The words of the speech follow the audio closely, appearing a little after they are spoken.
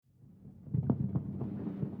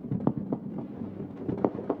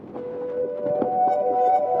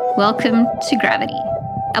Welcome to Gravity,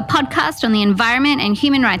 a podcast on the environment and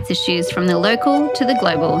human rights issues from the local to the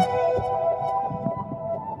global.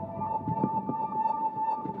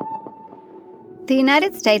 The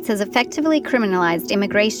United States has effectively criminalized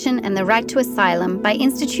immigration and the right to asylum by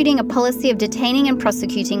instituting a policy of detaining and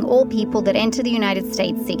prosecuting all people that enter the United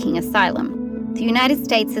States seeking asylum. The United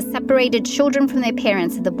States has separated children from their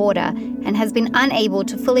parents at the border and has been unable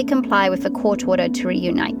to fully comply with a court order to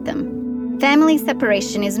reunite them. Family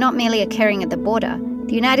separation is not merely occurring at the border.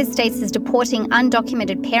 The United States is deporting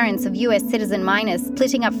undocumented parents of U.S. citizen minors,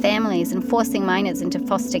 splitting up families and forcing minors into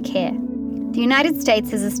foster care. The United States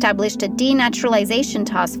has established a denaturalization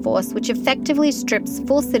task force which effectively strips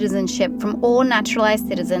full citizenship from all naturalized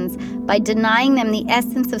citizens by denying them the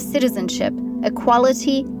essence of citizenship,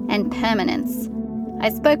 equality, and permanence. I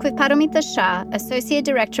spoke with Paramita Shah, Associate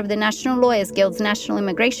Director of the National Lawyers Guild's National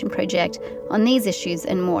Immigration Project, on these issues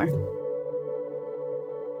and more.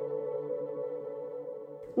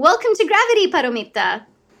 Welcome to Gravity, Paramita.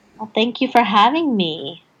 Well, thank you for having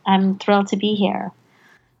me. I'm thrilled to be here.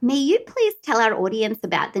 May you please tell our audience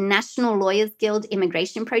about the National Lawyers Guild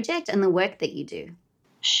Immigration Project and the work that you do?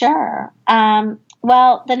 Sure.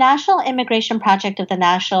 Well, the National Immigration Project of the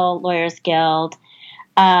National Lawyers Guild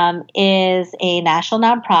is a national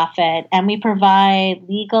nonprofit, and we provide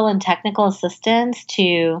legal and technical assistance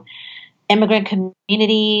to immigrant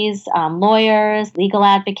communities, lawyers, legal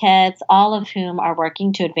advocates, all of whom are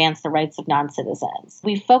working to advance the rights of non-citizens.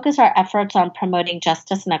 We focus our efforts on promoting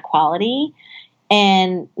justice and equality,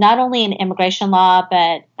 and not only in immigration law,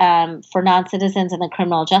 but for non-citizens in the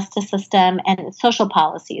criminal justice system and social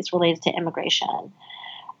policies related to immigration.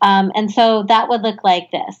 And so that would look like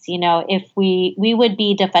this. If we would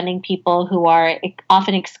be defending people who are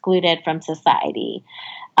often excluded from society.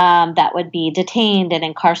 That would be detained and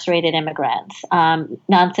incarcerated immigrants,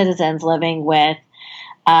 non-citizens living with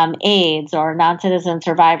AIDS, or non-citizen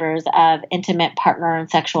survivors of intimate partner and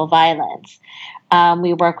sexual violence.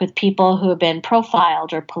 We work with people who have been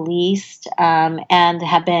profiled or policed and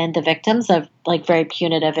have been the victims of very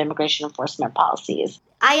punitive immigration enforcement policies.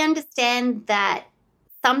 I understand that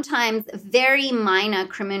sometimes very minor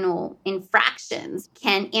criminal infractions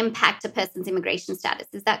can impact a person's immigration status.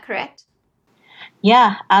 Is that correct?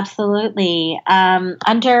 Yeah, absolutely.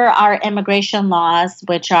 Under our immigration laws,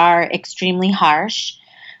 which are extremely harsh,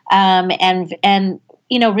 and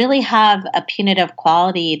really have a punitive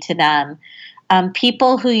quality to them,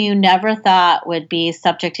 people who you never thought would be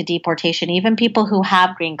subject to deportation, even people who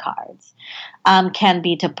have green cards, can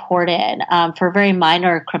be deported for very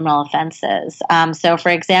minor criminal offenses. So, for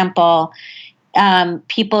example,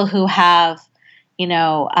 people who have,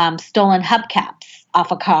 stolen hubcaps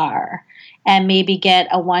off a car and maybe get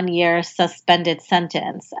a 1-year suspended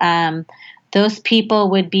sentence. Those people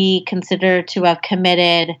would be considered to have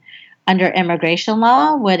committed, under immigration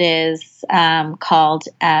law, what is called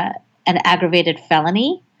an aggravated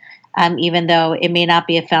felony, even though it may not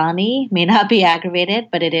be a felony, may not be aggravated,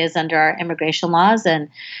 but it is under our immigration laws. And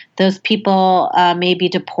those people may be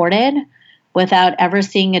deported without ever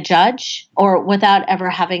seeing a judge or without ever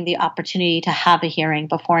having the opportunity to have a hearing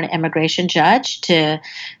before an immigration judge to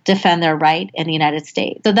defend their right in the United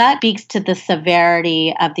States. So that speaks to the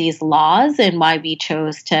severity of these laws and why we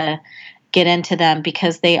chose to get into them,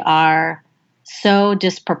 because they are so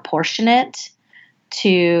disproportionate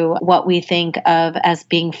to what we think of as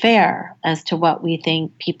being fair, as to what we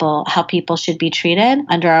think how people should be treated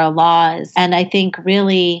under our laws. And I think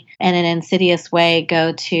really in an insidious way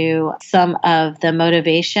go to some of the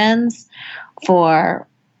motivations for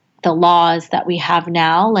the laws that we have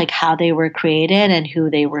now, like how they were created and who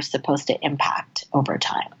they were supposed to impact over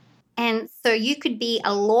time. And so you could be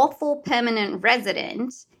a lawful permanent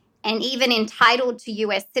resident and even entitled to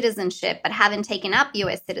U.S. citizenship, but haven't taken up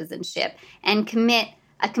U.S. citizenship, and commit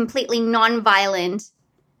a completely nonviolent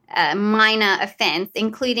minor offense,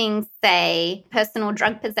 including, say, personal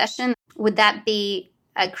drug possession. Would that be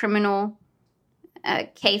a criminal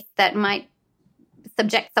case that might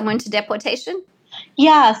subject someone to deportation?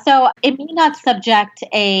 Yeah, so it may not subject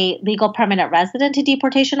a legal permanent resident to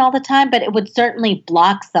deportation all the time, but it would certainly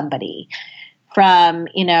block somebody from,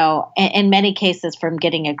 in many cases, from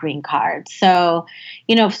getting a green card. So,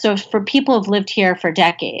 so for people who've lived here for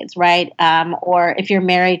decades, right? Or if you're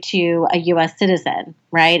married to a U.S. citizen,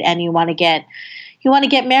 right? And you want to get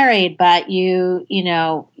married, but you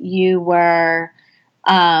were,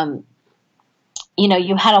 you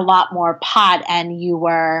had a lot more pot and you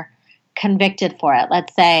were convicted for it.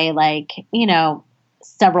 Let's say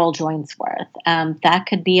several joints worth. That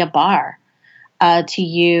could be a bar to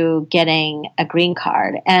you getting a green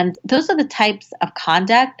card. And those are the types of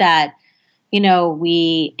conduct that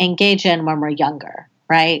we engage in when we're younger,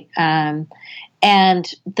 right?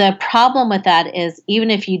 And the problem with that is even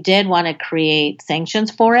if you did want to create sanctions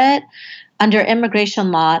for it, under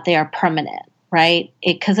immigration law, they are permanent, right?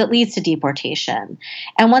 Because it leads to deportation.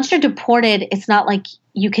 And once you're deported, it's not like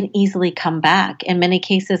you can easily come back. In many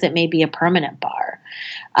cases, it may be a permanent bar.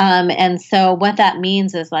 And so what that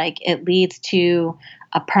means is it leads to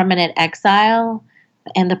a permanent exile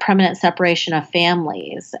and the permanent separation of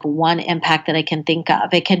families. One impact that I can think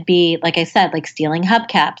of, it could be, like I said, like stealing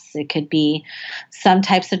hubcaps. It could be some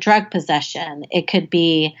types of drug possession. It could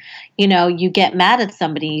be, you get mad at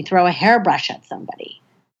somebody, you throw a hairbrush at somebody.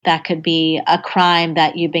 That could be a crime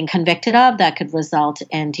that you've been convicted of that could result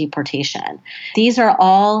in deportation. These are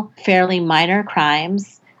all fairly minor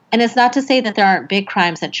crimes. And it's not to say that there aren't big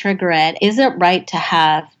crimes that trigger it. Is it right to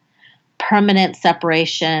have permanent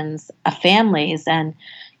separations of families? And,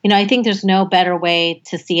 I think there's no better way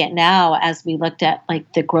to see it now as we looked at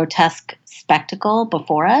the grotesque spectacle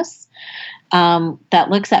before us that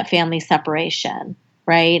looks at family separation,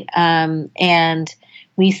 right? And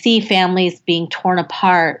we see families being torn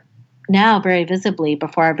apart now very visibly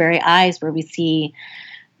before our very eyes, where we see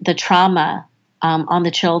the trauma on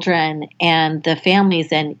the children and the families.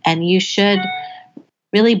 And you should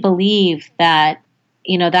really believe that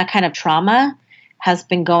that kind of trauma has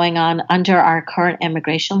been going on under our current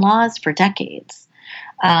immigration laws for decades.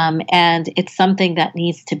 And it's something that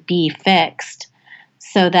needs to be fixed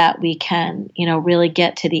so that we can, really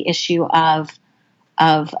get to the issue of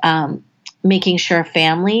making sure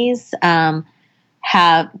families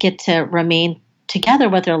get to remain together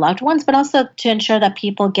with their loved ones, but also to ensure that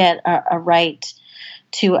people get a right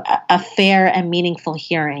to a fair and meaningful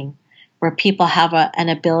hearing, where people have an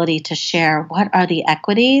ability to share what are the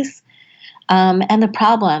equities and the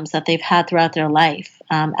problems that they've had throughout their life,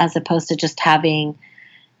 as opposed to just having,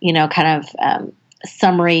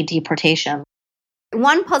 summary deportation.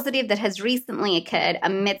 One positive that has recently occurred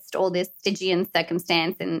amidst all this Stygian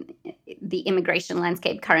circumstance in the immigration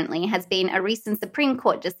landscape currently has been a recent Supreme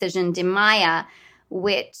Court decision, DiMaia,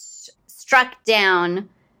 which struck down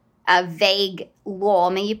a vague law.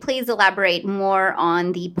 May you please elaborate more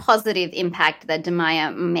on the positive impact that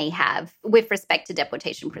DiMaia may have with respect to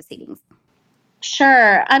deportation proceedings?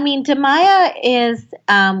 Sure. I mean, DiMaia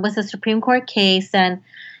was a Supreme Court case, and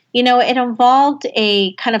it involved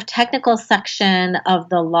a kind of technical section of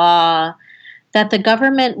the law that the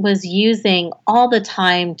government was using all the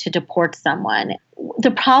time to deport someone.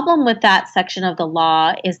 The problem with that section of the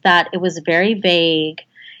law is that it was very vague,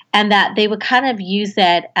 and that they would kind of use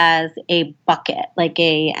it as a bucket,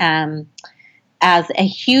 as a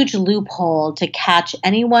huge loophole to catch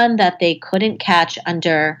anyone that they couldn't catch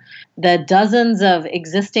under the dozens of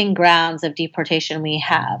existing grounds of deportation we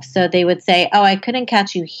have. So they would say, oh, I couldn't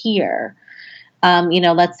catch you here,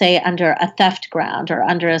 let's say under a theft ground or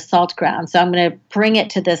under assault ground. So I'm going to bring it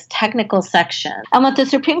to this technical section. And what the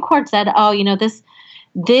Supreme Court said,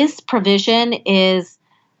 this provision is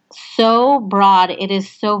so broad, it is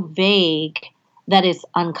so vague that it's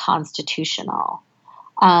unconstitutional.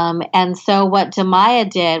 And so what DiMaia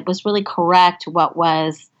did was really correct what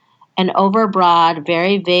was an overbroad,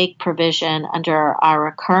 very vague provision under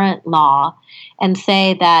our current law and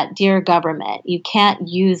say that, dear government, you can't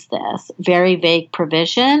use this very vague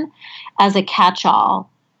provision as a catch-all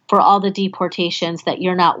for all the deportations that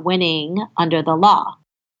you're not winning under the law.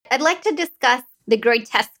 I'd like to discuss the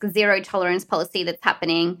grotesque zero tolerance policy that's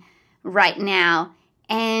happening right now.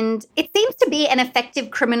 And it seems to be an effective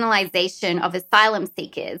criminalization of asylum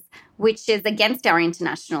seekers, which is against our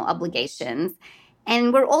international obligations.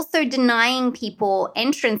 And we're also denying people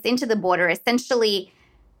entrance into the border, essentially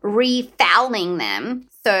refouling them.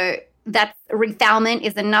 So refoulement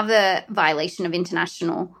is another violation of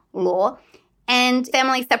international law. And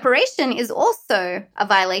family separation is also a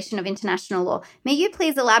violation of international law. May you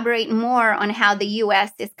please elaborate more on how the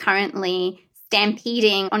U.S. is currently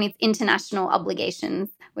stampeding on its international obligations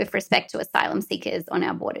with respect to asylum seekers on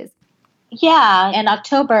our borders? Yeah, in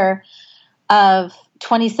October of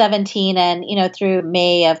 2017 and through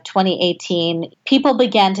May of 2018, people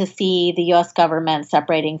began to see the U.S. government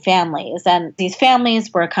separating families, and these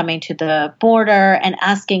families were coming to the border and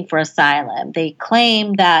asking for asylum. They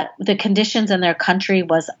claimed that the conditions in their country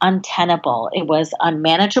was untenable, it was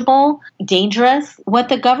unmanageable, dangerous. What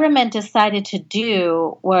the government decided to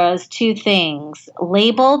do was two things: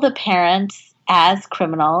 label the parents as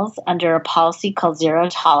criminals under a policy called zero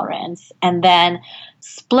tolerance, and then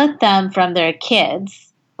split them from their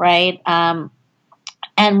kids, right? And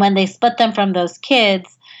when they split them from those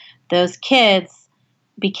kids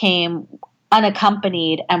became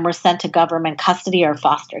unaccompanied and were sent to government custody or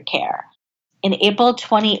foster care. in April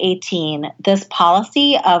 2018, this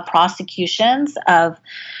policy of prosecutions of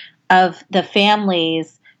the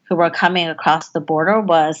families who were coming across the border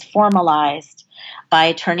was formalized by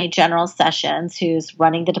Attorney General Sessions, who's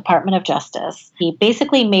running the Department of Justice. He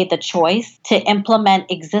basically made the choice to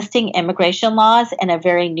implement existing immigration laws in a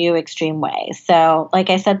very new, extreme way. So, like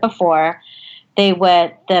I said before,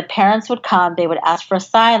 the parents would come, they would ask for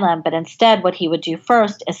asylum, but instead what he would do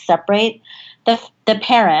first is separate the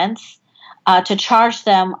parents to charge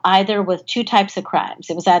them either with two types of crimes.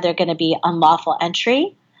 It was either going to be unlawful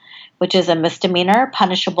entry, which is a misdemeanor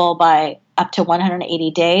punishable by up to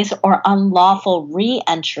 180 days, or unlawful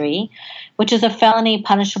re-entry, which is a felony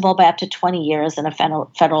punishable by up to 20 years in a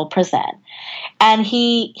federal prison. And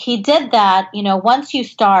he did that, once you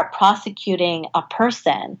start prosecuting a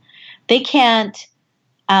person, they can't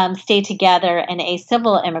stay together in a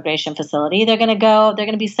civil immigration facility. They're going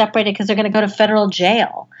to be separated because they're going to go to federal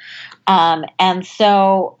jail. And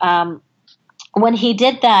so when he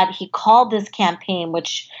did that, he called this campaign,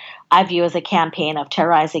 which I view as a campaign of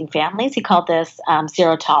terrorizing families. He called this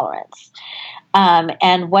zero tolerance.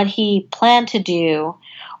 And what he planned to do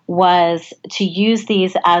was to use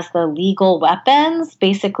these as the legal weapons,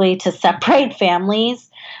 basically to separate families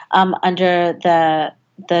under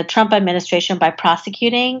the Trump administration by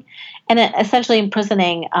prosecuting and essentially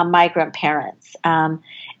imprisoning migrant parents.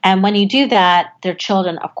 And when you do that, their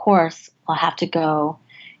children, of course, will have to go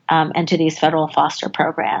into these federal foster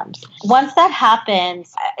programs. Once that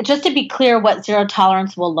happens, just to be clear what zero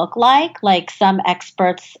tolerance will look like some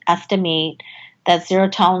experts estimate that zero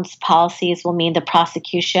tolerance policies will mean the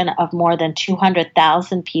prosecution of more than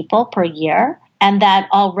 200,000 people per year, and that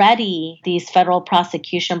already these federal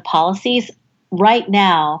prosecution policies right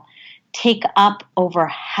now take up over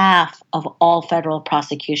half of all federal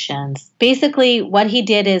prosecutions. Basically, what he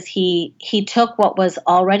did is he took what was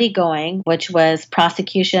already going, which was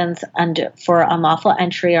prosecutions for unlawful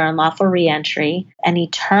entry or unlawful reentry, and he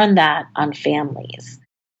turned that on families.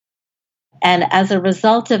 And as a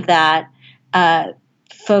result of that,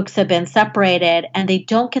 folks have been separated and they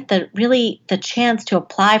don't get the chance to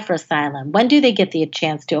apply for asylum. When do they get the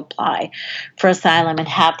chance to apply for asylum and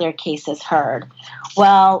have their cases heard?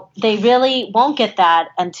 Well, they really won't get that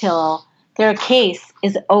until their case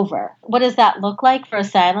is over. What does that look like for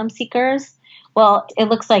asylum seekers? Well, it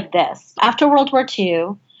looks like this. After World War II,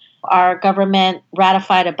 our government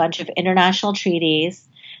ratified a bunch of international treaties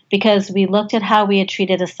because we looked at how we had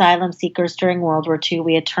treated asylum seekers during World War II.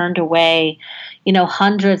 We had turned away,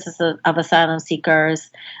 hundreds of asylum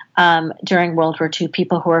seekers during World War II,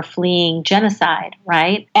 people who were fleeing genocide,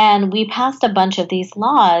 right? And we passed a bunch of these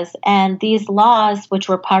laws, and these laws, which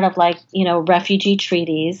were part of refugee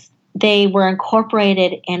treaties, they were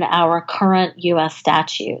incorporated in our current U.S.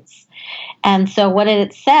 statutes. And so what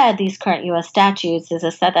it said, these current U.S. statutes, is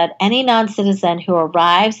it said that any non-citizen who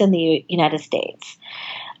arrives in the United States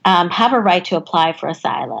have a right to apply for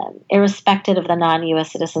asylum, irrespective of the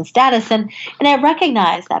non-U.S. citizen status. And I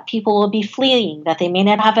recognize that people will be fleeing, that they may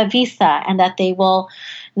not have a visa, and that they will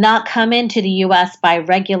not come into the U.S. by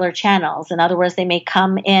regular channels. In other words, they may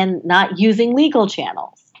come in not using legal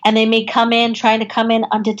channels. And they may trying to come in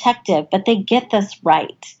undetected, but they get this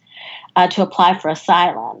right to apply for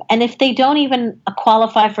asylum. And if they don't even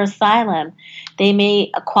qualify for asylum, they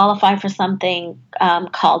may qualify for something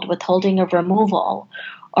called withholding of removal,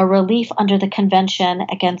 or relief under the Convention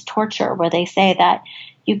Against Torture, where they say that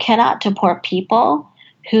you cannot deport people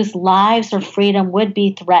whose lives or freedom would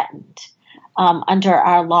be threatened under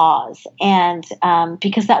our laws. And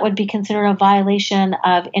because that would be considered a violation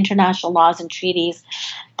of international laws and treaties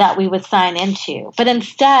that we would sign into. But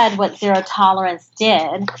instead, what zero tolerance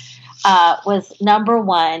did was, number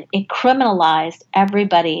one, it criminalized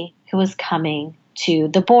everybody who was coming to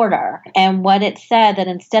the border. And what it said, that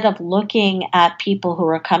instead of looking at people who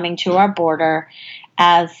are coming to our border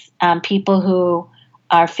as people who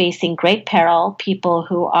are facing great peril, people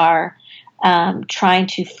who are trying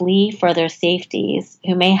to flee for their safeties,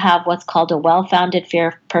 who may have what's called a well-founded fear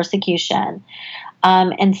of persecution,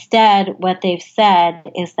 instead, what they've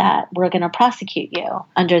said is that we're going to prosecute you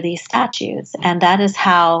under these statutes. And that is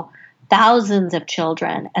how thousands of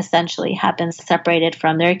children essentially have been separated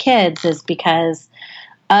from their kids, is because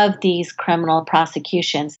of these criminal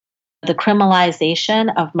prosecutions. The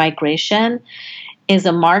criminalization of migration is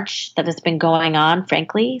a march that has been going on,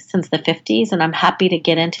 frankly, since the 50s. And I'm happy to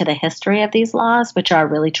get into the history of these laws, which are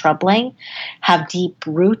really troubling, have deep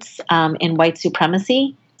roots in white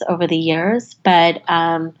supremacy over the years, but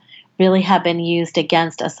really have been used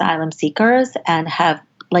against asylum seekers and have,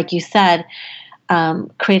 like you said,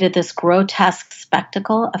 created this grotesque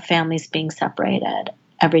spectacle of families being separated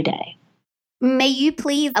every day. May you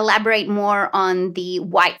please elaborate more on the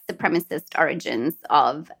white supremacist origins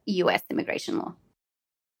of US immigration law?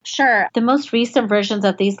 Sure. The most recent versions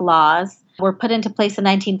of these laws were put into place in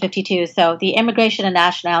 1952. So the Immigration and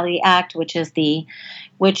Nationality Act, which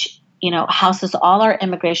houses all our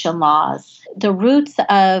immigration laws. The roots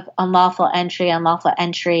of unlawful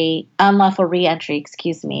reentry,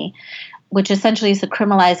 which essentially is the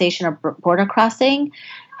criminalization of border crossing,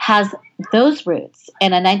 has those roots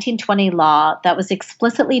in a 1920 law that was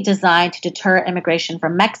explicitly designed to deter immigration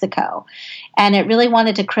from Mexico. And it really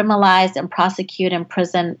wanted to criminalize and prosecute and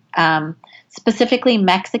imprison specifically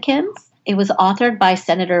Mexicans. It was authored by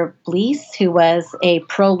Senator Blease, who was a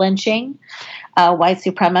pro-lynching white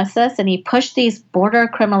supremacist, and he pushed these border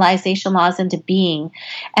criminalization laws into being.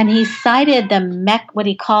 And he cited what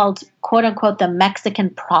he called, quote unquote, the Mexican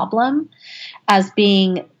problem as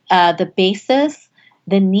being the basis,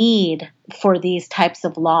 the need for these types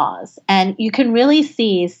of laws. And you can really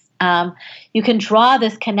see, you can draw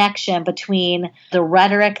this connection between the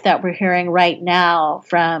rhetoric that we're hearing right now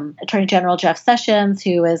from Attorney General Jeff Sessions,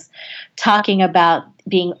 who is talking about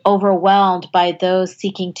being overwhelmed by those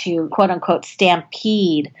seeking to, quote unquote,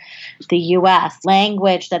 stampede the U.S.,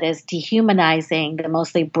 language that is dehumanizing the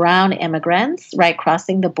mostly brown immigrants, right,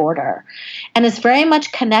 crossing the border. And it's very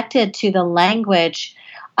much connected to the language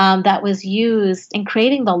that was used in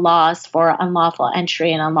creating the laws for unlawful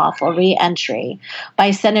entry and unlawful reentry by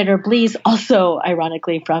Senator Blease, also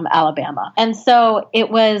ironically from Alabama. And so it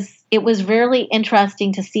was really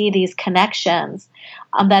interesting to see these connections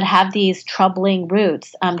that have these troubling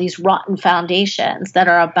roots, these rotten foundations that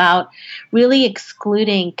are about really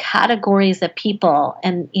excluding categories of people.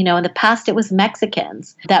 And, in the past, it was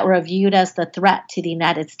Mexicans that were viewed as the threat to the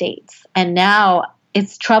United States. And now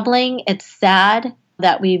it's troubling, it's sad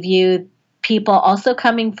that we view people also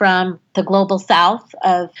coming from the global south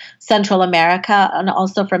of Central America and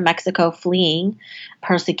also from Mexico fleeing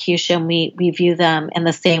persecution. We view them in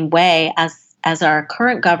the same way as our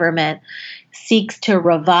current government seeks to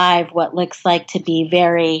revive what looks like to be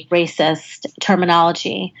very racist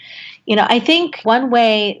terminology. I think one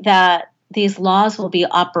way that these laws will be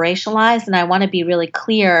operationalized, and I want to be really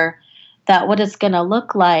clear that what it's going to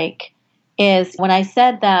look like is when I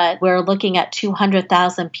said that we're looking at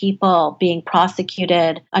 200,000 people being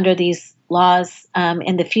prosecuted under these laws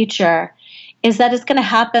in the future, is that it's going to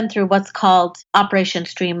happen through what's called Operation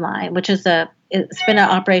Streamline, which is it's been an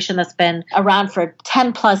operation that's been around for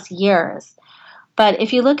 10 plus years. But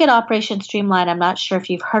if you look at Operation Streamline, I'm not sure if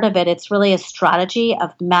you've heard of it. It's really a strategy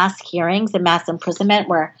of mass hearings and mass imprisonment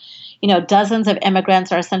where dozens of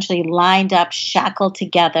immigrants are essentially lined up, shackled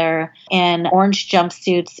together in orange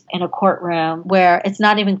jumpsuits in a courtroom where it's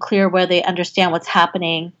not even clear where they understand what's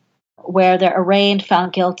happening, where they're arraigned,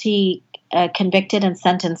 found guilty, convicted, and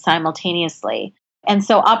sentenced simultaneously. And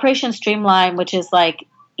so Operation Streamline, which is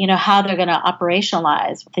how they're going to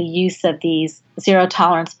operationalize the use of these zero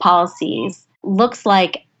tolerance policies, looks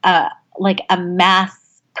like a mass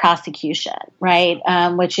prosecution, right?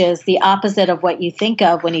 Which is the opposite of what you think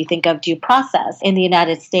of when you think of due process in the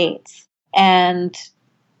United States. And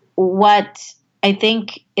what I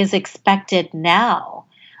think is expected now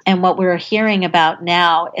and what we're hearing about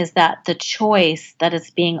now is that the choice that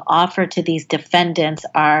is being offered to these defendants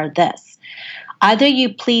are this. Either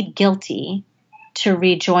you plead guilty to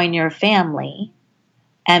rejoin your family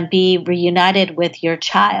and be reunited with your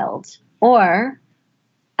child, or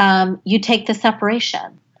you take the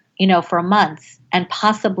separation, for months and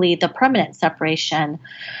possibly the permanent separation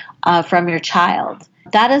from your child.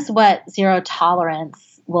 That is what zero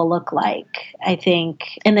tolerance will look like, I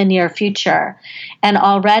think, in the near future. And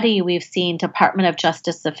already we've seen Department of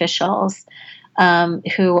Justice officials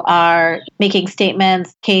who are making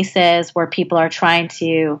statements, cases where people are trying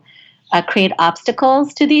to create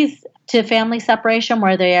obstacles to family separation,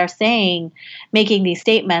 where they are making these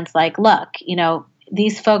statements like, look,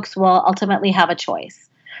 these folks will ultimately have a choice.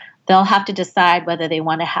 They'll have to decide whether they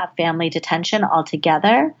want to have family detention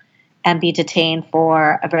altogether and be detained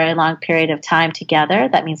for a very long period of time together.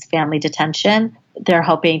 That means family detention. They're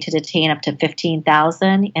hoping to detain up to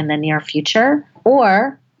 15,000 in the near future.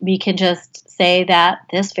 Or we can just say that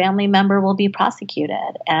this family member will be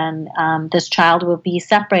prosecuted and this child will be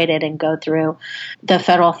separated and go through the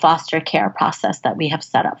federal foster care process that we have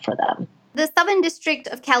set up for them. The Southern District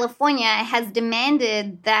of California has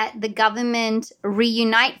demanded that the government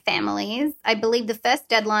reunite families. I believe the first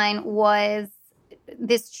deadline was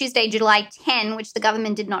this Tuesday, July 10, which the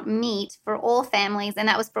government did not meet, for all families, and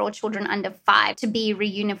that was for all children under 5 to be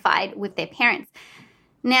reunified with their parents.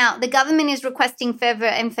 Now, the government is requesting further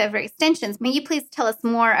and further extensions. May you please tell us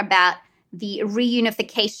more about the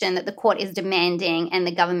reunification that the court is demanding and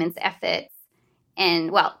the government's efforts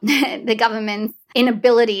and, well, the government's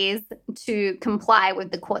inabilities to comply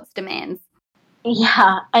with the court's demands?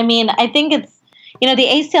 Yeah, I mean, I think it's, the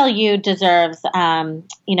ACLU deserves,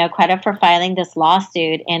 credit for filing this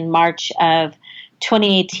lawsuit in March of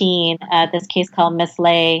 2018, this case called Miss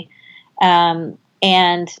Lay. And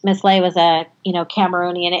Miss Lay was a,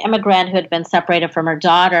 Cameroonian immigrant who had been separated from her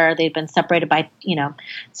daughter. They'd been separated by,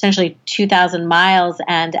 essentially 2,000 miles.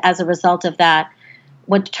 And as a result of that,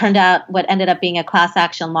 what ended up being a class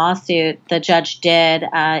action lawsuit, the judge did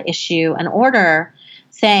issue an order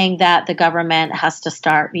saying that the government has to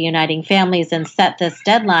start reuniting families and set this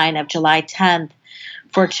deadline of July 10th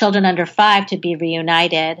for children under 5 to be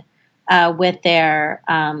reunited with their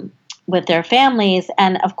families.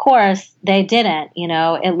 And of course, they didn't.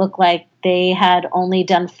 It looked like they had only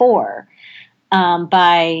done 4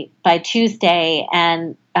 by Tuesday.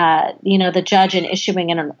 And the judge, in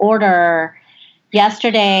issuing an order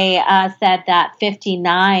yesterday, said that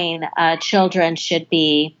 59 children should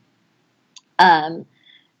be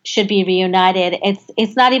reunited.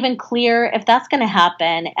 It's not even clear if that's going to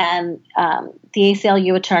happen. And the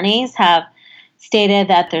ACLU attorneys have stated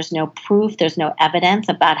that there's no proof, there's no evidence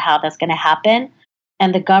about how that's going to happen.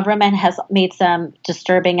 And the government has made some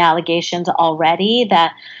disturbing allegations already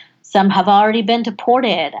that some have already been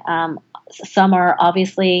deported. Some are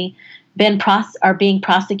obviously being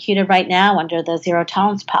prosecuted right now under the zero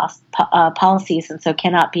tolerance policies, and so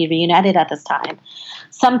cannot be reunited at this time.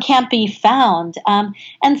 Some can't be found.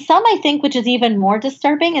 And some, I think, which is even more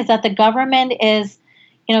disturbing, is that the government is,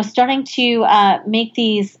 starting to make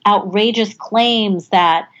these outrageous claims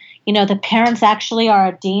that, the parents actually are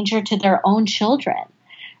a danger to their own children.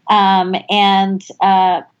 By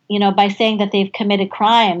saying that they've committed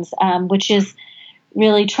crimes, which is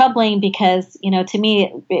really troubling because, to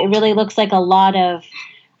me, it really looks like a lot of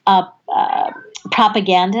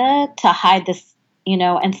propaganda to hide this,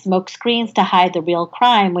 and smoke screens to hide the real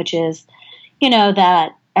crime, which is,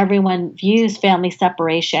 that everyone views family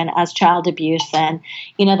separation as child abuse. And,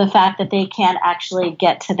 the fact that they can't actually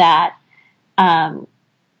get to that,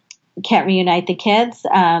 can't reunite the kids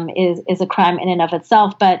is a crime in and of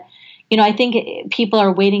itself. But, I think people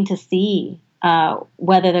are waiting to see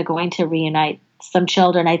whether they're going to reunite some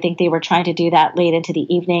children. I think they were trying to do that late into the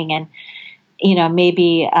evening, and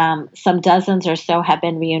maybe some dozens or so have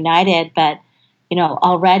been reunited, but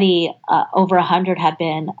already over 100 have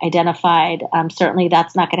been identified. Certainly,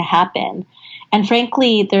 that's not going to happen. And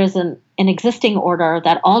frankly, there's an existing order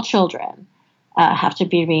that all children have to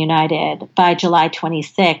be reunited by July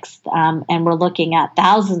 26th, and we're looking at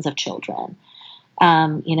thousands of children.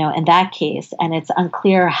 In that case, and it's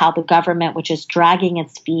unclear how the government, which is dragging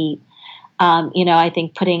its feet, I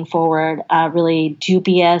think putting forward really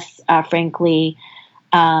dubious, frankly,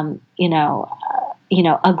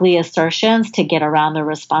 ugly assertions to get around the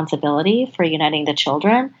responsibility for uniting the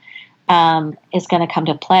children, is going to come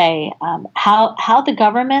to play. How the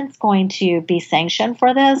government's going to be sanctioned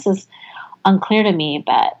for this is unclear to me,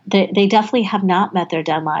 but they definitely have not met their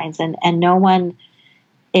deadlines, and no one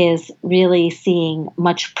is really seeing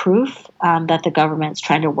much proof that the government's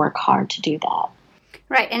trying to work hard to do that.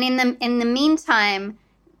 Right. And in the meantime,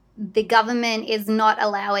 the government is not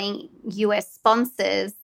allowing U.S.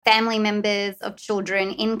 sponsors, family members of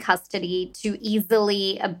children in custody, to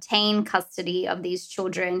easily obtain custody of these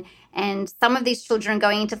children. And some of these children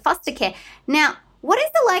going into foster care. Now, what is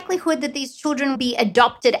the likelihood that these children will be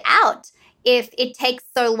adopted out if it takes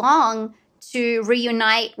so long to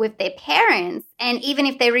reunite with their parents? And even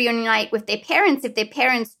if they reunite with their parents, if their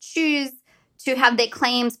parents choose to have their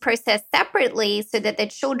claims processed separately so that their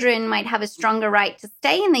children might have a stronger right to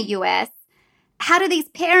stay in the U.S., how do these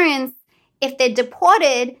parents, if they're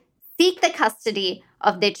deported, seek the custody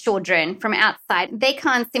of their children from outside? They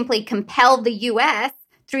can't simply compel the U.S.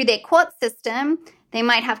 through their court system. They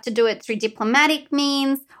might have to do it through diplomatic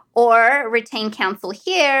means or retain counsel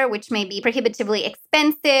here, which may be prohibitively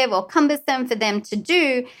expensive or cumbersome for them to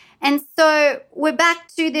do. And so we're back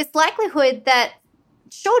to this likelihood that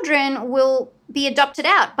children will be adopted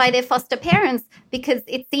out by their foster parents, because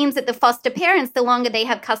it seems that the foster parents, the longer they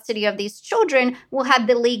have custody of these children, will have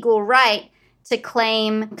the legal right to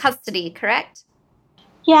claim custody, correct?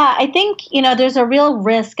 Yeah, I think, there's a real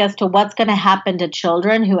risk as to what's going to happen to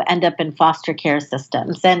children who end up in foster care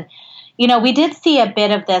systems. And, we did see a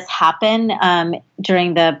bit of this happen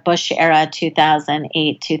during the Bush era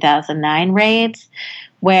 2008-2009 raids,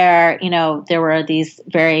 where, there were these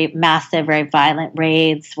very massive, very violent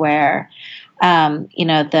raids where,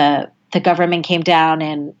 the government came down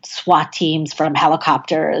and SWAT teams from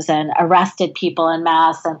helicopters and arrested people en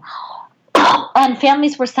masse. And and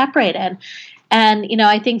families were separated. And,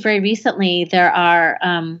 I think very recently there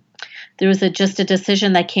was just a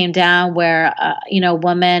decision that came down where, a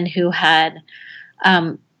woman who had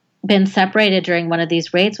been separated during one of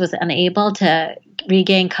these raids was unable to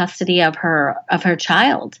regain custody of her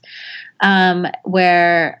child,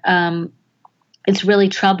 where it's really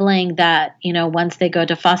troubling that, once they go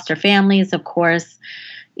to foster families, of course,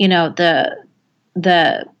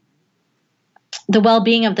 the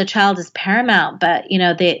well-being of the child is paramount, but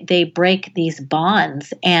they break these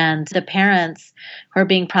bonds, and the parents who are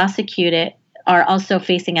being prosecuted are also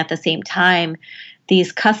facing at the same time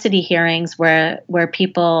these custody hearings where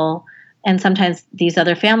people, and sometimes these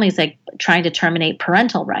other families, like trying to terminate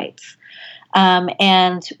parental rights.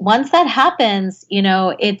 And once that happens,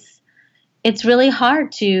 it's really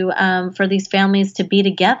hard to for these families to be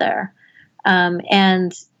together.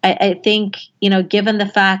 And I think, given the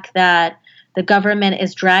fact that the government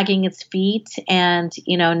is dragging its feet and,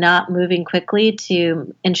 not moving quickly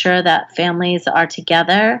to ensure that families are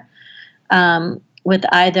together with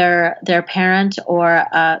either their parent or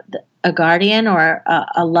a guardian or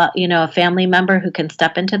a family member who can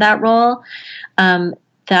step into that role,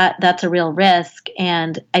 that's a real risk.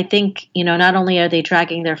 And I think, not only are they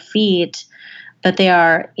dragging their feet, but they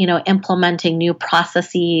are, implementing new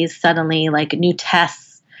processes suddenly, like new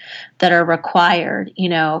tests that are required,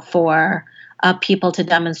 for people to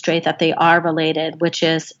demonstrate that they are related, which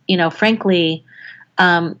is, frankly,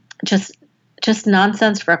 just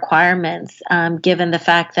nonsense requirements, given the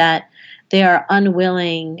fact that they are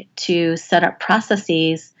unwilling to set up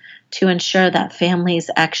processes to ensure that families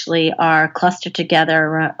actually are clustered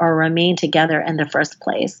together or remain together in the first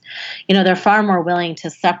place. They're far more willing to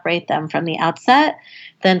separate them from the outset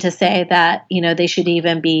than to say that, they should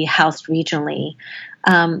even be housed regionally.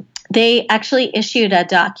 They actually issued a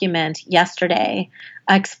document yesterday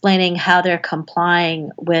explaining how they're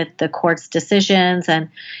complying with the court's decisions and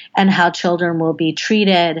how children will be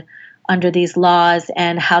treated under these laws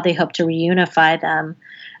and how they hope to reunify them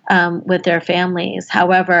with their families.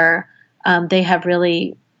 However, they have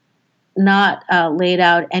really not laid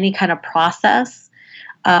out any kind of process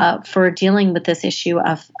for dealing with this issue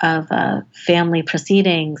of family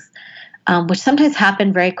proceedings, which sometimes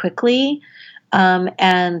happen very quickly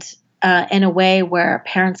and in a way where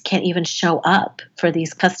parents can't even show up for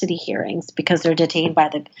these custody hearings because they're detained by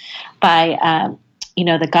the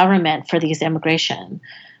government for these immigration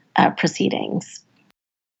proceedings.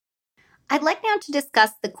 I'd like now to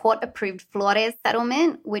discuss the court-approved Flores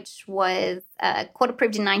settlement, which was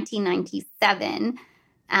court-approved in 1997.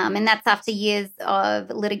 And that's after years of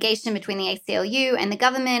litigation between the ACLU and the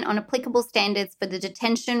government on applicable standards for the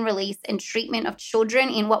detention, release, and treatment of children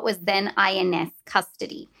in what was then INS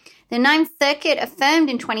custody. The Ninth Circuit affirmed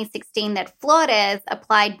in 2016 that Flores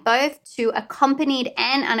applied both to accompanied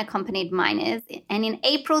and unaccompanied minors, and in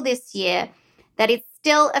April this year, that it's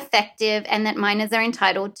still effective and that minors are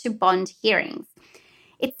entitled to bond hearings.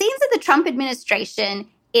 It seems that the Trump administration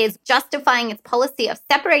is justifying its policy of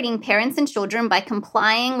separating parents and children by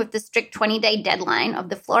complying with the strict 20-day deadline of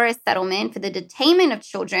the Flores settlement for the detainment of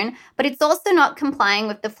children, but it's also not complying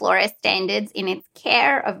with the Flores standards in its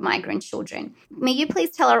care of migrant children. May you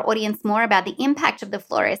please tell our audience more about the impact of the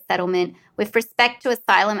Flores settlement with respect to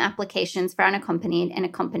asylum applications for unaccompanied and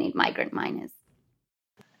accompanied migrant minors?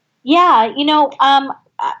 Yeah,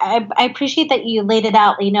 I appreciate that you laid it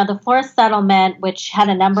out. The Flores settlement, which had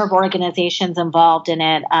a number of organizations involved in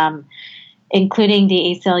it, including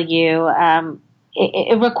the ACLU,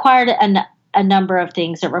 it required a number of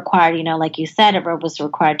things. It required, like you said, it was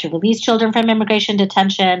required to release children from immigration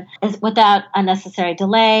detention without unnecessary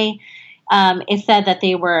delay. It said that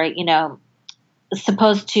they were,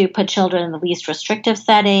 supposed to put children in the least restrictive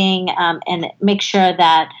setting and make sure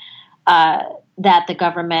that the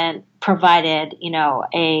government provided,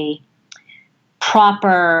 a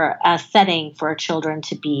proper setting for children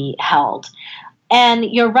to be held. And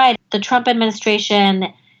you're right, the Trump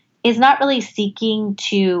administration is not really seeking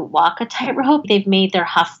to walk a tightrope. They've made their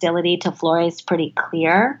hostility to Flores pretty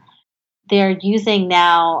clear. They're using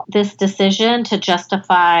now this decision to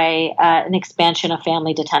justify an expansion of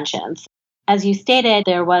family detentions. As you stated,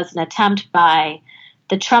 there was an attempt by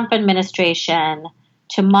the Trump administration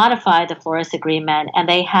to modify the Flores agreement, and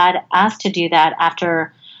they had asked to do that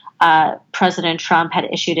after President Trump had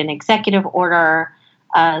issued an executive order,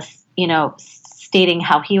 stating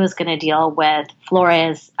how he was going to deal with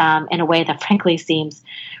Flores in a way that frankly seems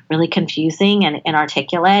really confusing and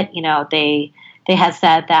inarticulate. They had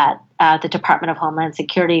said that the Department of Homeland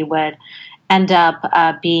Security would end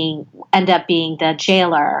up being the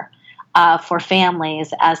jailer for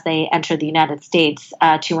families as they enter the United States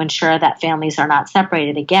to ensure that families are not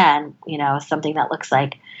separated again, something that looks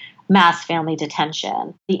like mass family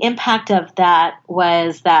detention. The impact of that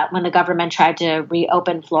was that when the government tried to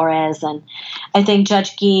reopen Flores, and I think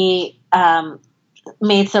Judge Gee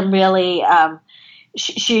made some really,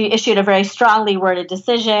 she issued a very strongly worded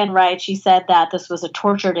decision, right? She said that this was a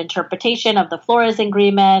tortured interpretation of the Flores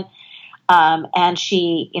Agreement. And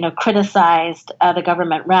she, criticized the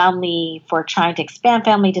government roundly for trying to expand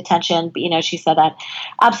family detention. But, she said that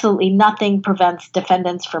absolutely nothing prevents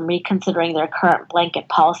defendants from reconsidering their current blanket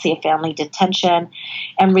policy of family detention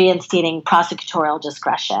and reinstating prosecutorial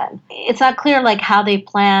discretion. It's not clear, how they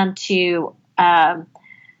plan to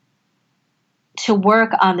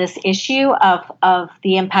work on this issue of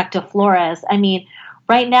the impact of Flores. I mean,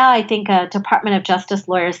 right now, I think a Department of Justice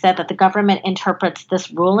lawyer said that the government interprets this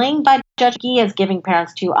ruling by Judge Gee as giving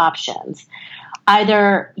parents two options.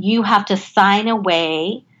 Either you have to sign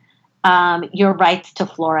away your rights to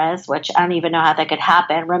Flores, which I don't even know how that could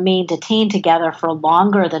happen, remain detained together for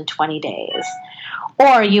longer than 20 days,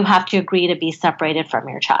 or you have to agree to be separated from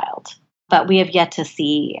your child. But we have yet to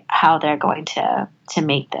see how they're going to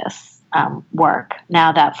make this work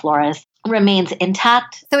now that Flores remains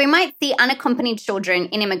intact. So we might see unaccompanied children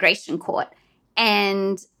in immigration court,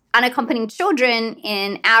 and unaccompanied children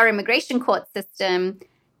in our immigration court system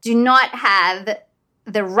do not have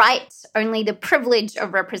the right, only the privilege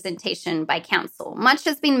of representation by counsel. Much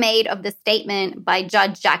has been made of the statement by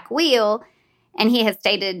Judge Jack Wheel, and he has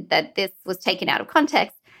stated that this was taken out of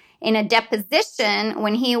context in a deposition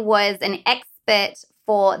when he was an expert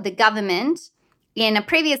for the government in a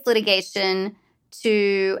previous litigation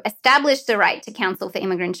to establish the right to counsel for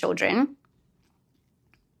immigrant children,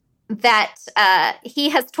 that he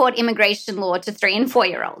has taught immigration law to 3- and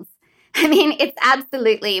 4-year-olds. I mean, it's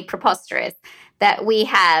absolutely preposterous that we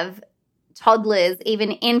have toddlers,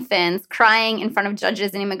 even infants, crying in front of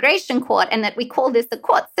judges in immigration court, and that we call this a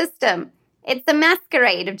court system. It's a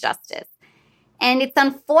masquerade of justice. And it's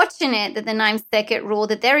unfortunate that the Ninth Circuit ruled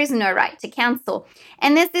that there is no right to counsel.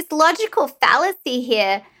 And there's this logical fallacy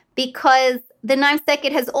here, because the Ninth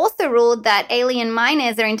Circuit has also ruled that alien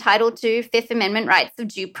minors are entitled to Fifth Amendment rights of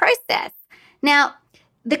due process. Now,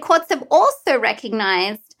 the courts have also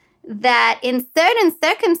recognized that in certain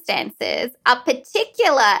circumstances, a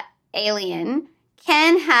particular alien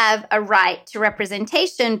can have a right to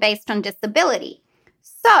representation based on disability.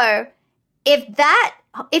 So if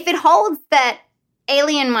it holds that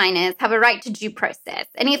alien minors have a right to due process,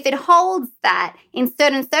 and if it holds that in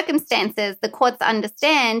certain circumstances, the courts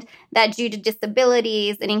understand that due to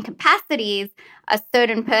disabilities and incapacities, a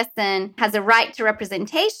certain person has a right to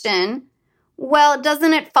representation, well,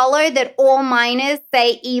 doesn't it follow that all minors,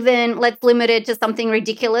 say even, let's limit it to something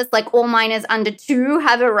ridiculous, like all minors under 2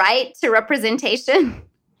 have a right to representation?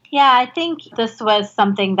 Yeah, I think this was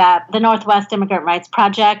something that the Northwest Immigrant Rights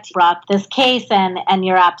Project brought this case, and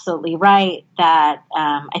you're absolutely right that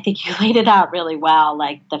I think you laid it out really well,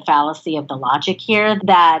 like the fallacy of the logic here,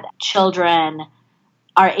 that children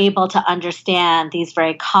are able to understand these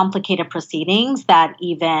very complicated proceedings that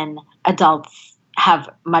even adults have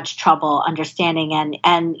much trouble understanding.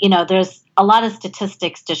 And there's a lot of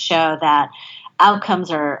statistics to show that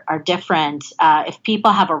outcomes are different. If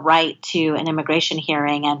people have a right to an immigration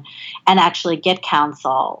hearing and actually get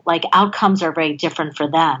counsel, like outcomes are very different for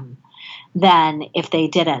them than if they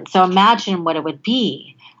didn't. So imagine what it would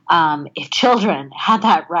be if children had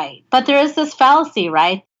that right. But there is this fallacy,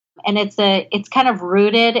 right? And it's kind of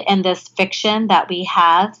rooted in this fiction that we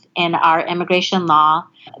have in our immigration law,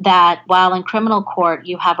 that while in criminal court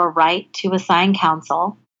you have a right to assign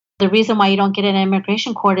counsel, the reason why you don't get an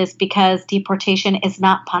immigration court is because deportation is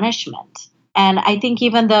not punishment. And I think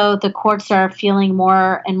even though the courts are feeling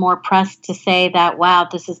more and more pressed to say that, wow,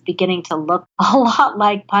 this is beginning to look a lot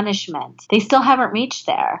like punishment, they still haven't reached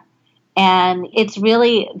there. And it's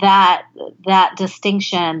really that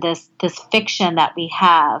distinction, this fiction that we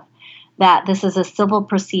have, that this is a civil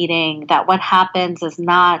proceeding, that what happens is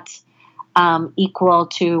not equal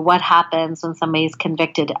to what happens when somebody is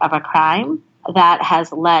convicted of a crime, that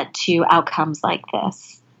has led to outcomes like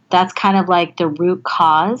this. That's kind of like the root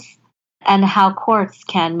cause, and how courts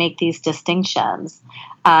can make these distinctions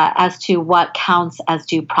as to what counts as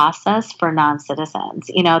due process for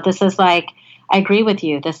non-citizens. This is like, I agree with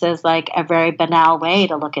you, this is like a very banal way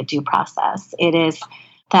to look at due process. It is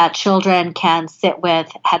that children can sit with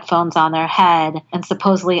headphones on their head and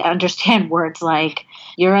supposedly understand words like,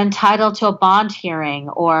 you're entitled to a bond hearing,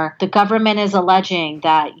 or the government is alleging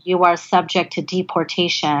that you are subject to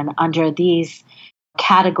deportation under these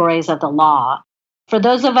categories of the law. For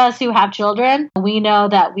those of us who have children, we know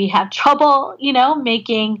that we have trouble,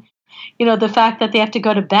 making, the fact that they have to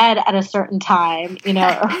go to bed at a certain time,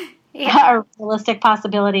 Yeah. a realistic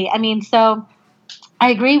possibility. I mean, so I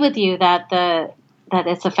agree with you that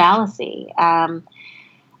it's a fallacy,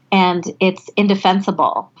 and it's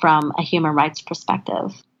indefensible from a human rights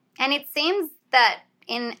perspective. And it seems that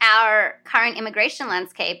in our current immigration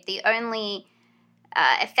landscape, the only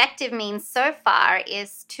effective means so far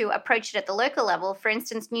is to approach it at the local level. For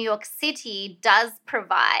instance, New York City does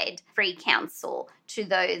provide free counsel to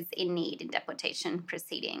those in need in deportation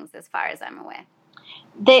proceedings, as far as I'm aware.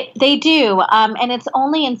 They do, and it's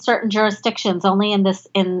only in certain jurisdictions, only in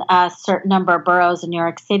a certain number of boroughs in New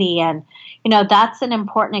York City, and that's an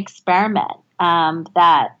important experiment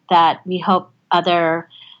that we hope other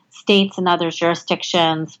states and other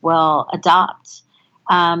jurisdictions will adopt,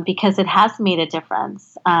 because it has made a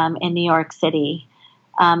difference in New York City,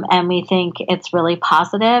 and we think it's really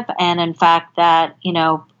positive, and in fact that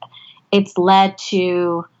it's led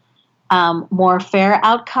to more fair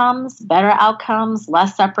outcomes, better outcomes,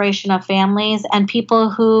 less separation of families, and people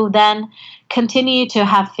who then continue to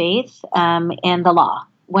have faith in the law.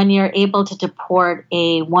 When you're able to deport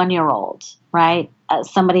a 1-year-old, right,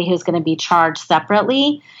 somebody who's going to be charged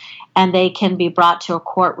separately, and they can be brought to a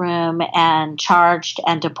courtroom and charged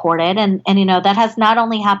and deported, and that has not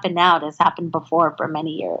only happened now, it has happened before for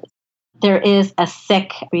many years. There is a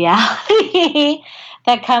sick reality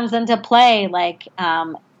that comes into play, like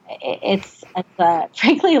it's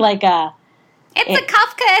frankly like a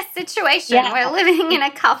Kafka situation. Yeah. We're living in a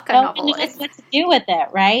Kafka novel. Nobody knows what to do with it,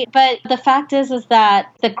 right? But the fact is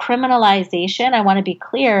that the criminalization, I want to be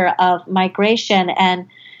clear, of migration and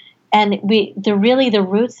the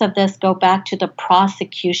roots of this go back to the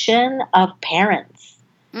prosecution of parents.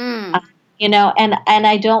 And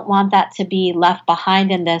I don't want that to be left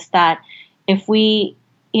behind in this, that if we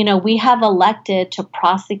have elected to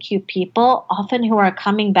prosecute people, often who are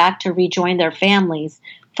coming back to rejoin their families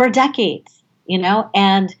for decades,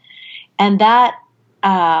 and that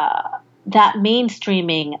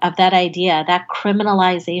mainstreaming of that idea, that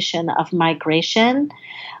criminalization of migration,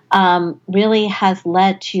 really has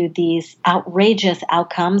led to these outrageous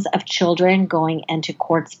outcomes of children going into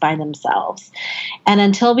courts by themselves. And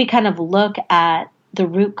until we kind of look at the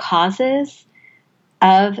root causes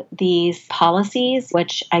of these policies,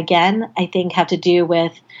 which again, I think have to do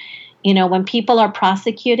with, when people are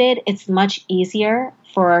prosecuted, it's much easier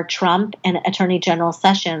for Trump and Attorney General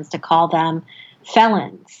Sessions to call them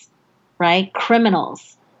felons, right?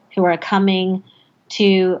 Criminals who are coming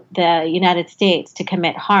to the United States to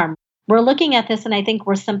commit harm. We're looking at this, and I think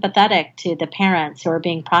we're sympathetic to the parents who are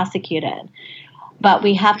being prosecuted. But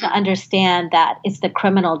we have to understand that it's the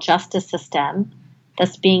criminal justice system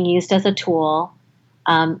that's being used as a tool.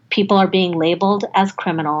 People are being labeled as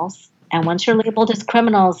criminals. And once you're labeled as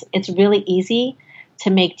criminals, it's really easy to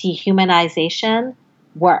make dehumanization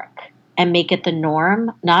work and make it the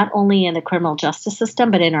norm, not only in the criminal justice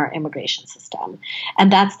system, but in our immigration system.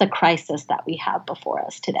 And that's the crisis that we have before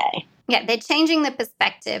us today. Yeah, they're changing the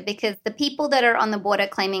perspective, because the people that are on the border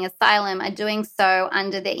claiming asylum are doing so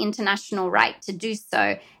under the international right to do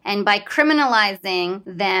so. And by criminalizing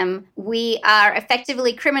them, we are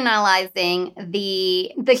effectively criminalizing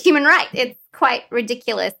the human right. It's quite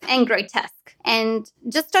ridiculous and grotesque. And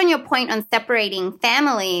just on your point on separating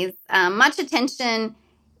families, much attention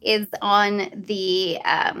is on the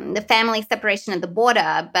family separation at the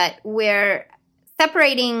border, but we're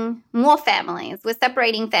separating more families. We're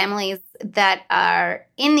separating families that are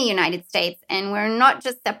in the United States, and we're not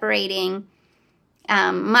just separating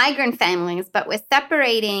migrant families, but we're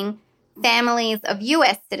separating families of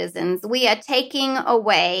U.S. citizens. We are taking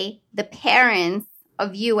away the parents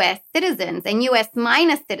of U.S. citizens and U.S.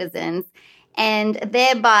 minor citizens, and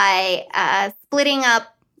thereby splitting up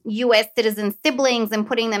U.S. citizen siblings and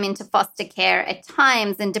putting them into foster care at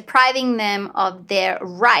times, and depriving them of their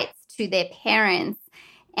rights to their parents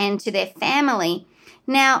and to their family.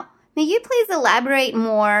 Now, may you please elaborate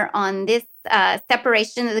more on this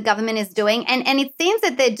separation that the government is doing? And it seems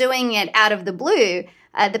that they're doing it out of the blue.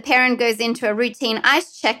 The parent goes into a routine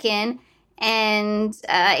ICE check-in and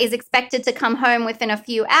is expected to come home within a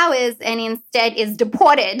few hours, and instead is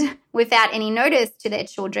deported without any notice to their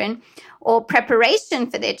children or preparation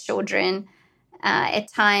for their children at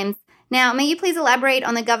times. Now, may you please elaborate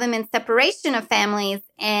on the government's separation of families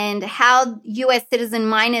and how U.S. citizen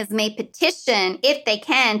minors may petition, if they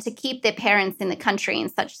can, to keep their parents in the country in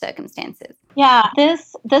such circumstances? Yeah,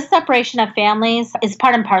 this separation of families is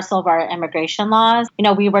part and parcel of our immigration laws.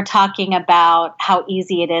 We were talking about how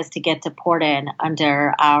easy it is to get deported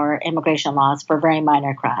under our immigration laws for very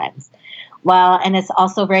minor crimes. Well, and it's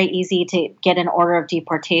also very easy to get an order of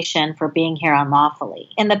deportation for being here unlawfully.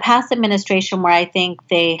 In the past administration, where I think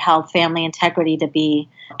they held family integrity to be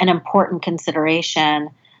an important consideration,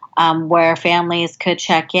 where families could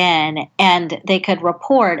check in and they could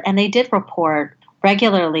report, and they did report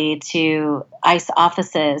regularly to ICE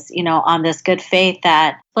offices, on this good faith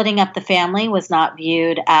that splitting up the family was not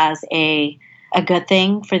viewed as a good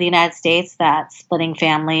thing for the United States, that splitting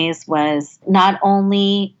families was not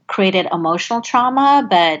only created emotional trauma,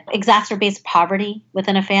 but exacerbates poverty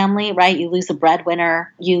within a family, right? You lose a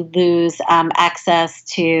breadwinner, you lose access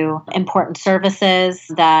to important services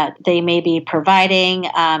that they may be providing,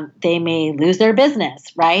 they may lose their business,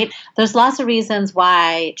 right? There's lots of reasons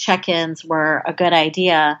why check-ins were a good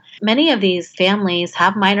idea. Many of these families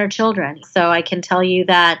have minor children, so I can tell you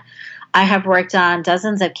that I have worked on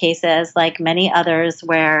dozens of cases, like many others,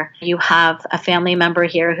 where you have a family member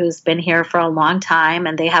here who's been here for a long time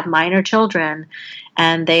and they have minor children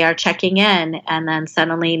and they are checking in, and then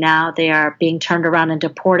suddenly now they are being turned around and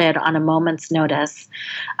deported on a moment's notice.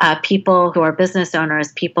 People who are business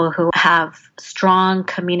owners, people who have strong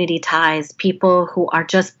community ties, people who are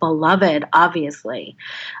just beloved, obviously.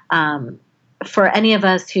 For any of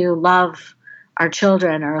us who love our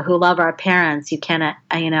children or who love our parents,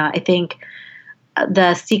 I think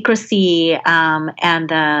the secrecy and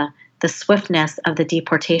the swiftness of the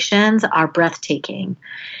deportations are breathtaking.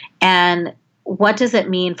 And what does it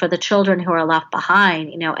mean for the children who are left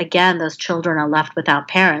behind? Again, those children are left without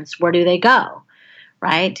parents. Where do they go?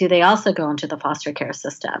 Right? Do they also go into the foster care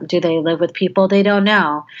system? Do they live with people they don't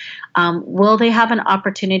know? Will they have an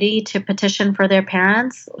opportunity to petition for their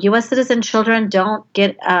parents? U.S. citizen children don't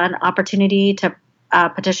get an opportunity to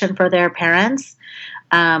petition for their parents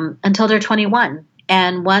until they're 21.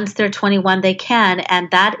 And once they're 21, they can.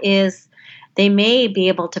 And they may be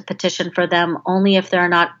able to petition for them only if there are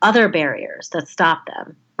not other barriers that stop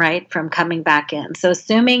them, right, from coming back in. So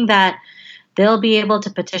assuming that they'll be able to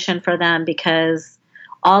petition for them because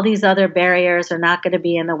all these other barriers are not going to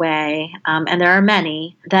be in the way, and there are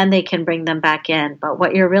many, then they can bring them back in. But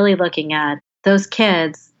what you're really looking at, those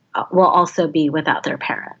kids will also be without their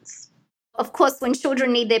parents. Of course, when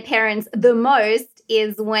children need their parents the most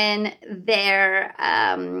is when they're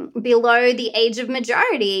below the age of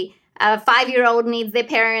majority. A 5-year-old needs their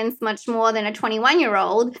parents much more than a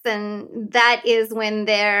 21-year-old, and that is when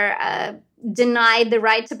they're denied the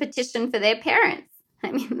right to petition for their parents.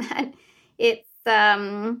 I mean,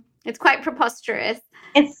 it's quite preposterous.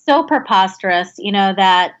 It's so preposterous,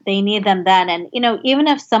 that they need them then. And, even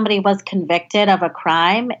if somebody was convicted of a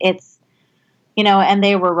crime, it's, and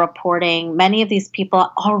they were reporting, many of these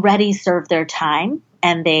people already served their time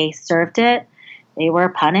and they served it. They were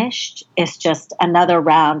punished. It's just another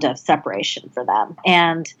round of separation for them.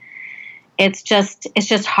 And it's just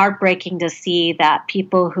heartbreaking to see that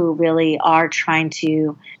people who really are trying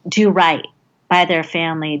to do right by their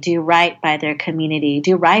family, do right by their community,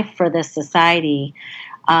 do right for this society,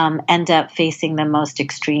 end up facing the most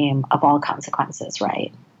extreme of all consequences,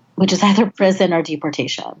 right? Which is either prison or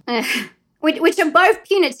deportation. Which are both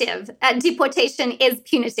punitive. Deportation is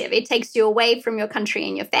punitive. It takes you away from your country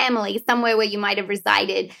and your family, somewhere where you might have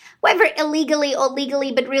resided, whether illegally or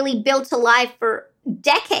legally, but really built a life for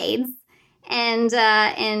decades,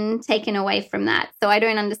 and taken away from that. So I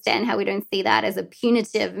don't understand how we don't see that as a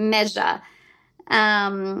punitive measure.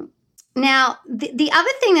 Now, the other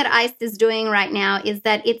thing that ICE is doing right now is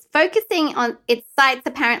that it's focusing on its sights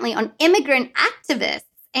apparently on immigrant activists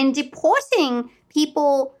and deporting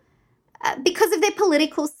people because of their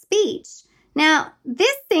political speech. Now,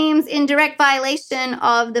 this seems in direct violation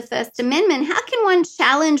of the First Amendment. How can one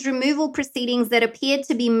challenge removal proceedings that appear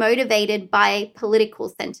to be motivated by political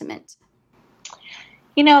sentiment?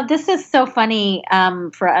 This is so funny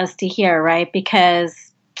for us to hear, right? Because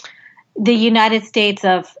the United States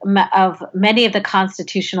of many of the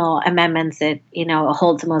constitutional amendments it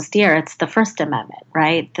holds most dear. It's the First Amendment,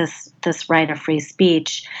 right? This right of free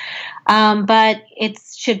speech. But it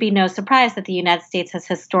should be no surprise that the United States has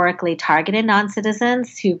historically targeted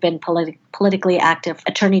non-citizens who've been politically active.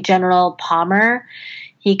 Attorney General Palmer,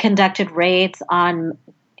 he conducted raids on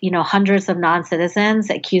hundreds of non-citizens,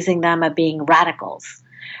 accusing them of being radicals,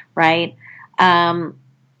 right?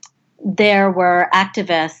 There were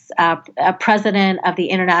activists, a president of the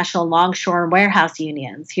International Longshore and Warehouse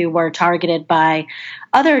Unions, who were targeted by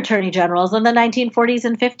other attorney generals in the 1940s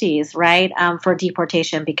and 50s, right, for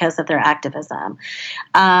deportation because of their activism.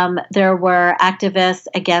 There were activists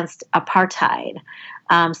against apartheid,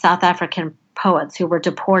 South African poets who were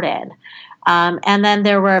deported. And then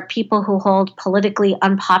there were people who hold politically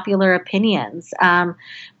unpopular opinions,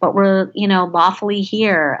 but were, lawfully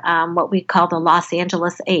here, what we call the Los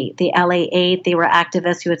Angeles Eight, the LA Eight. They were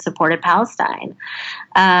activists who had supported Palestine.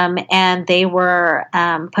 And they were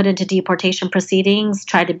put into deportation proceedings,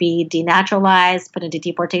 tried to be denaturalized, put into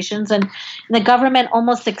deportations, and the government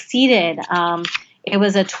almost succeeded. It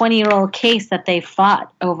was a 20-year-old case that they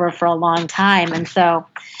fought over for a long time. And so,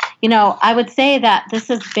 I would say that this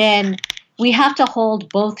has been, we have to hold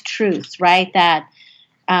both truths, right? That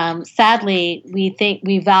sadly,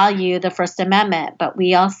 we value the First Amendment, but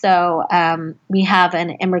we also, we have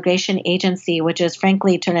an immigration agency, which is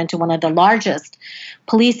frankly turned into one of the largest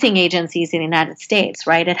policing agencies in the United States,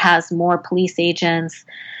 right? It has more police agents,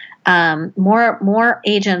 more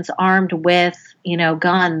agents armed with,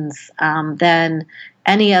 guns than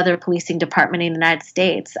any other policing department in the United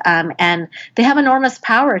States. And they have enormous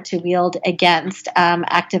power to wield against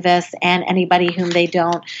activists and anybody whom they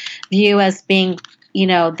don't view as being,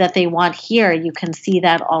 that they want here. You can see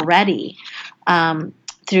that already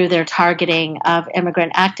through their targeting of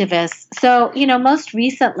immigrant activists. So, most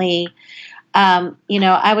recently,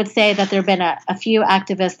 I would say that there have been a few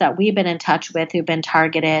activists that we've been in touch with who've been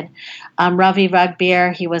targeted. Ravi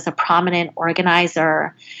Ragbir, he was a prominent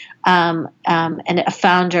organizer and a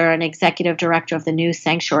founder and executive director of the New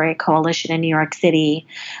Sanctuary Coalition in New York City,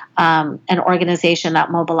 an organization that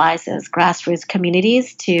mobilizes grassroots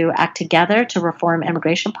communities to act together to reform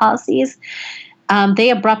immigration policies. They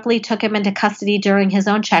abruptly took him into custody during his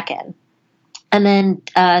own check-in, and then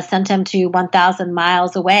sent him to 1,000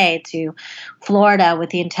 miles away to Florida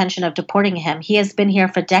with the intention of deporting him. He has been here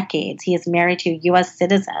for decades. He is married to a U.S.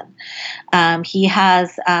 citizen. He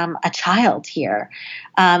has a child here.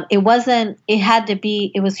 It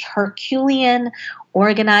was Herculean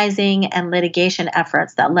organizing and litigation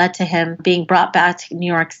efforts that led to him being brought back to New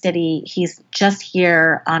York City. He's just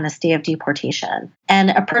here on a stay of deportation.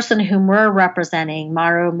 And a person whom we're representing,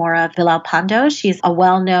 Maru Mora Villalpando, she's a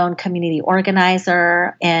well-known community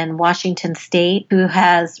organizer in Washington State who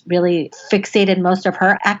has really fixated most of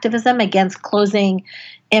her activism against closing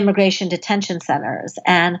immigration detention centers.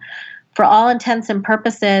 And for all intents and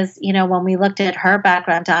purposes, when we looked at her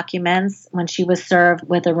background documents, when she was served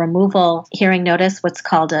with a removal hearing notice, what's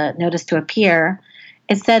called a notice to appear,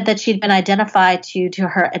 it said that she'd been identified due to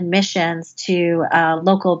her admissions to a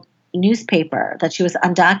local newspaper, that she was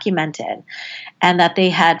undocumented, and that they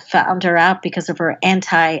had found her out because of her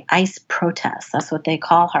anti-ICE protests. That's what they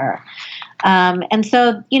call her. And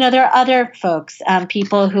so, there are other folks,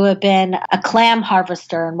 people who have been a clam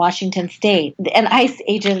harvester in Washington State, an ICE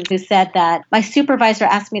agent who said that my supervisor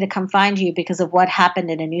asked me to come find you because of what happened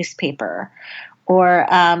in a newspaper. Or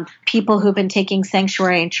people who've been taking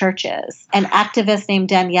sanctuary in churches. An activist named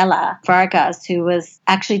Daniela Vargas, who was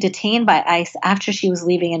actually detained by ICE after she was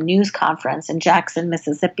leaving a news conference in Jackson,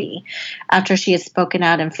 Mississippi, after she had spoken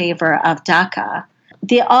out in favor of DACA.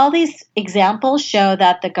 All these examples show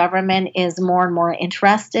that the government is more and more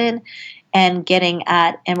interested in getting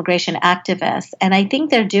at immigration activists. And I think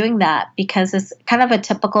they're doing that because it's kind of a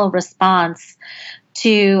typical response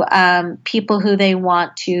to people who they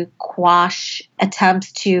want to quash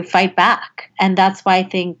attempts to fight back. And that's why I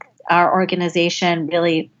think our organization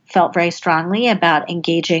really felt very strongly about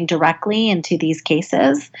engaging directly into these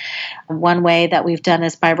cases. One way that we've done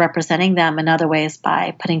is by representing them. Another way is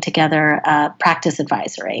by putting together a practice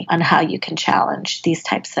advisory on how you can challenge these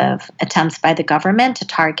types of attempts by the government to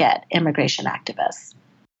target immigration activists.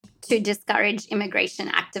 To discourage immigration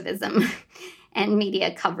activism and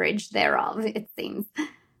media coverage thereof, it seems.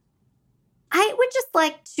 I would just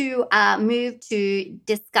like to move to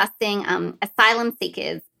discussing asylum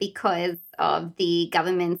seekers because of the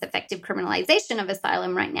government's effective criminalization of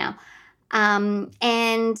asylum right now.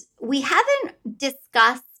 And we haven't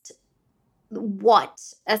discussed what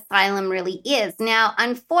asylum really is. Now,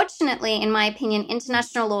 unfortunately, in my opinion,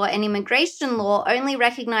 international law and immigration law only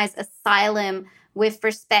recognize asylum with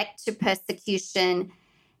respect to persecution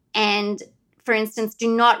and, for instance,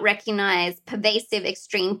 do not recognize pervasive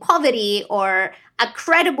extreme poverty or a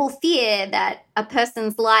credible fear that a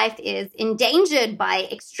person's life is endangered by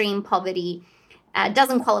extreme poverty.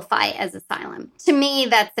 Doesn't qualify as asylum. To me,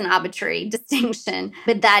 that's an arbitrary distinction,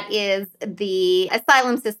 but that is the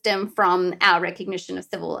asylum system from our recognition of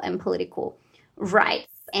civil and political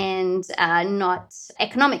rights and not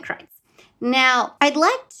economic rights. Now, I'd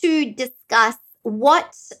like to discuss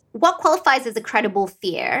what qualifies as a credible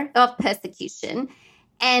fear of persecution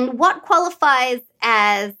and what qualifies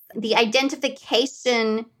as the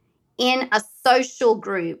identification in a social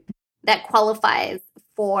group that qualifies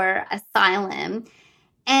for asylum,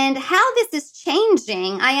 and how this is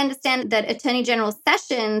changing. I understand that Attorney General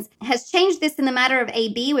Sessions has changed this in the matter of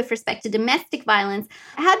AB with respect to domestic violence.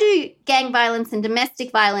 How do gang violence and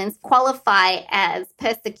domestic violence qualify as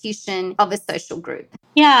persecution of a social group?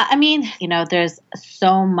 Yeah, I mean, there's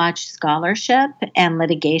so much scholarship and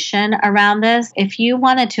litigation around this. If you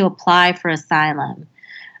wanted to apply for asylum,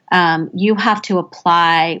 you have to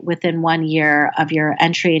apply within 1 year of your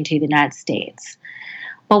entry into the United States.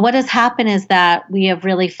 But what has happened is that we have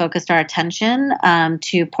really focused our attention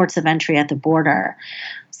to ports of entry at the border.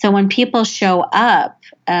 So when people show up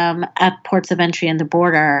at ports of entry and the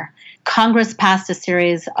border, Congress passed a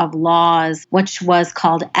series of laws, which was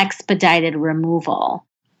called expedited removal.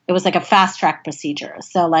 It was like a fast track procedure.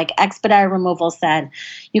 So like expedited removal said,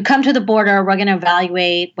 you come to the border, we're going to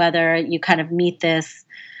evaluate whether you kind of meet this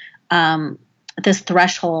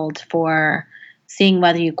threshold for seeing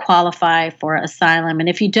whether you qualify for asylum. And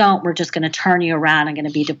if you don't, we're just going to turn you around and going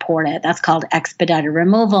to be deported. That's called expedited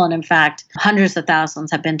removal. And in fact, hundreds of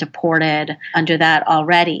thousands have been deported under that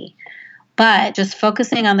already. But just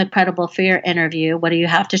focusing on the credible fear interview, what do you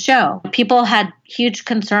have to show? People had huge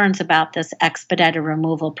concerns about this expedited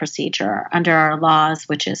removal procedure under our laws,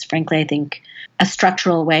 which is, frankly, I think, a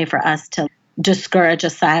structural way for us to discourage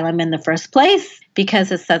asylum in the first place,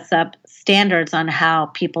 because it sets up standards on how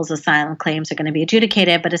people's asylum claims are going to be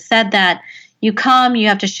adjudicated. But it said that you come, you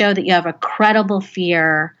have to show that you have a credible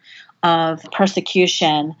fear of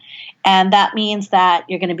persecution. And that means that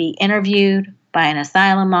you're going to be interviewed by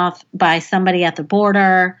an by somebody at the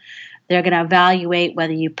border. They're going to evaluate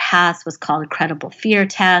whether you pass what's called a credible fear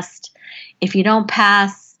test. If you don't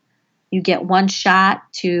pass, you get one shot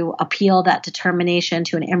to appeal that determination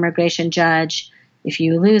to an immigration judge. If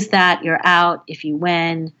you lose that, you're out. If you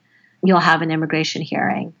win, you'll have an immigration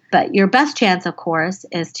hearing. But your best chance, of course,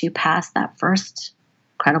 is to pass that first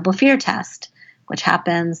credible fear test, which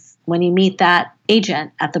happens when you meet that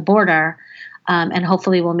agent at the border, and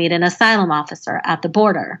hopefully we'll meet an asylum officer at the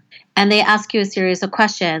border. And they ask you a series of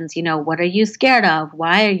questions. What are you scared of?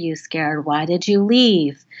 Why are you scared? Why did you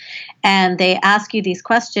leave? And they ask you these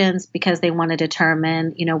questions because they want to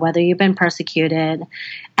determine, whether you've been persecuted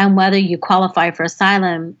and whether you qualify for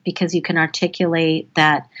asylum, because you can articulate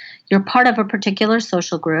that you're part of a particular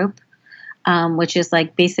social group, which is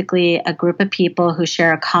like basically a group of people who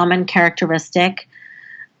share a common characteristic.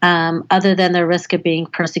 Other than the risk of being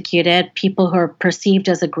persecuted, people who are perceived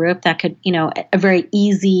as a group that could, a very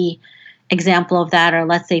easy example of that are,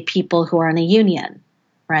 let's say, people who are in a union,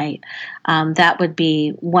 right? That would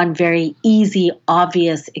be one very easy,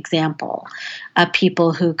 obvious example of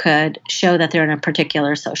people who could show that they're in a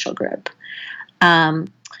particular social group. And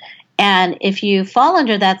if you fall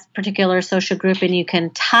under that particular social group and you can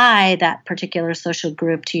tie that particular social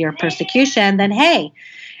group to your persecution, then hey,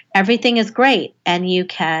 everything is great, and you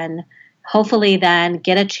can hopefully then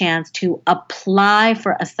get a chance to apply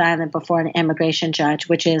for asylum before an immigration judge,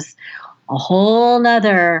 which is a whole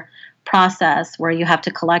nother process where you have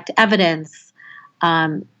to collect evidence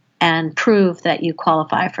and prove that you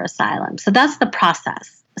qualify for asylum. So that's the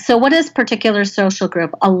process. So what is particular social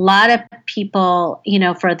group? A lot of people,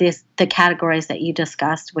 for the categories that you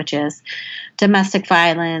discussed, which is domestic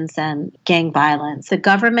violence and gang violence, the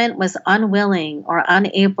government was unwilling or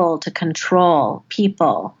unable to control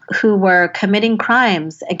people who were committing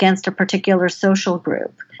crimes against a particular social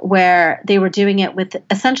group, where they were doing it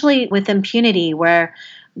essentially with impunity, where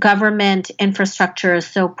government infrastructure is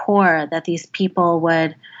so poor that these people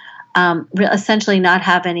would essentially not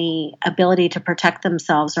have any ability to protect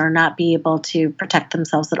themselves or not be able to protect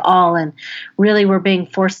themselves at all, and really were being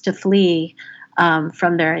forced to flee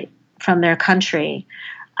from their country.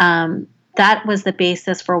 That was the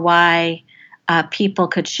basis for why people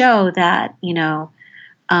could show that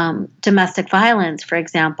domestic violence, for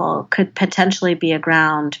example, could potentially be a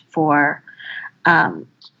ground for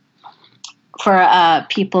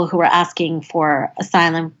people who were asking for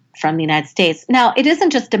asylum from the United States. Now, it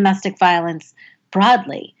isn't just domestic violence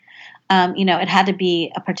broadly. It had to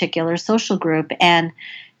be a particular social group, and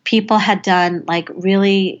people had done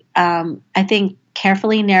really, I think,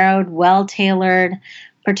 carefully narrowed, well-tailored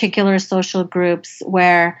particular social groups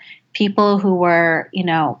where people who were,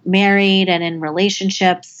 married and in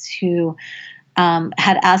relationships who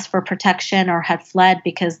had asked for protection or had fled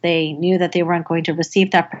because they knew that they weren't going to receive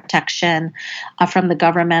that protection from the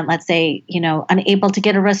government, let's say, unable to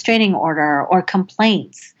get a restraining order or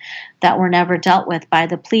complaints that were never dealt with by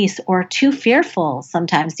the police, or too fearful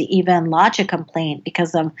sometimes to even lodge a complaint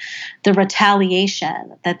because of the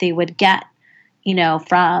retaliation that they would get,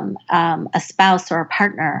 from a spouse or a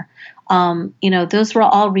partner. Those were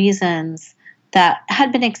all reasons that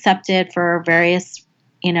had been accepted for various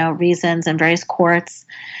reasons in various courts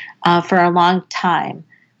for a long time.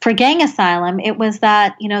 For gang asylum, it was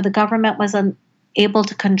that, the government was unable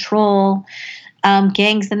to control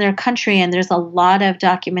gangs in their country. And there's a lot of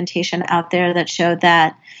documentation out there that showed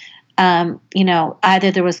that,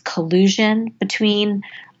 either there was collusion between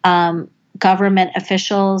government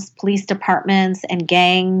officials, police departments, and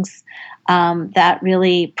gangs that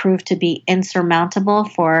really proved to be insurmountable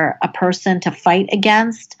for a person to fight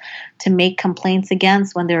against, to make complaints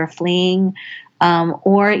against when they were fleeing.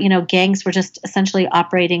 Or gangs were just essentially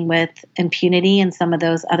operating with impunity in some of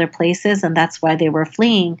those other places, and that's why they were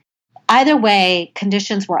fleeing. Either way,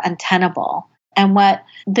 conditions were untenable. And what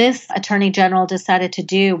this attorney general decided to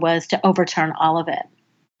do was to overturn all of it.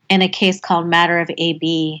 In a case called Matter of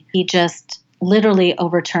AB, he just literally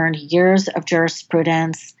overturned years of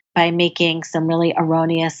jurisprudence by making some really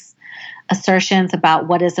erroneous assertions about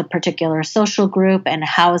what is a particular social group and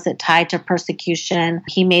how is it tied to persecution.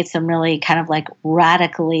 He made some really kind of like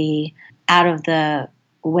radically out of the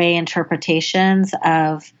way interpretations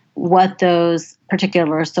of what those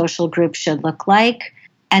particular social groups should look like.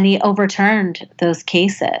 And he overturned those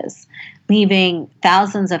cases, leaving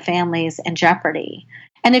thousands of families in jeopardy.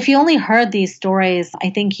 And if you only heard these stories,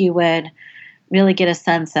 I think you would really get a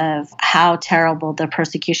sense of how terrible the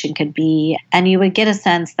persecution could be. And you would get a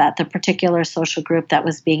sense that the particular social group that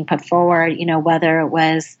was being put forward, whether it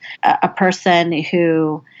was a person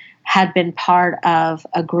who had been part of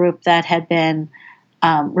a group that had been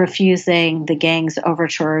refusing the gang's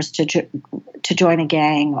overtures to join a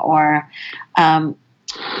gang, or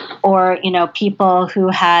people who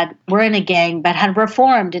were in a gang but had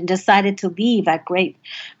reformed and decided to leave at great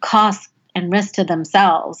cost and risk to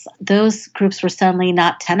themselves. Those groups were suddenly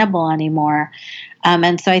not tenable anymore.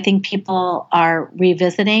 And so I think people are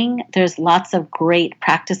revisiting. There's lots of great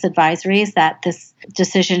practice advisories that this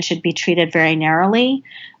decision should be treated very narrowly.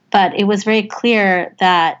 But it was very clear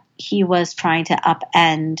that he was trying to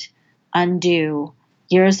undo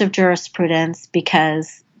years of jurisprudence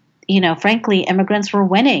because, frankly, immigrants were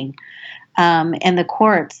winning in the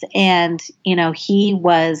courts. And, he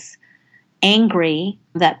was angry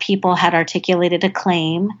that people had articulated a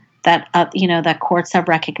claim that, that courts have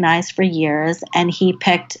recognized for years. And he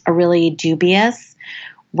picked a really dubious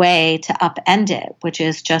way to upend it, which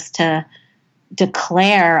is just to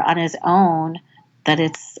declare on his own that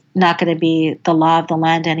it's not going to be the law of the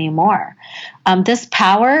land anymore. This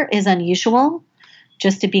power is unusual,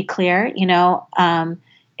 just to be clear.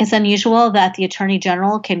 It's unusual that the Attorney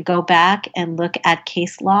General can go back and look at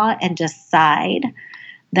case law and decide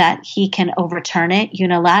that he can overturn it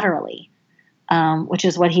unilaterally, which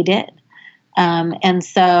is what he did. And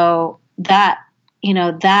so that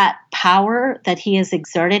power that he has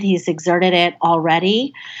exerted, he's exerted it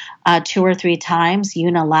already 2 or 3 times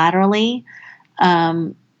unilaterally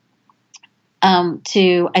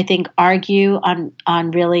to, I think, argue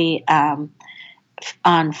on really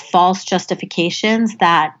on false justifications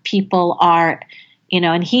that people are,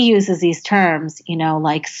 and he uses these terms,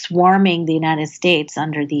 like swarming the United States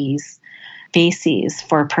under these bases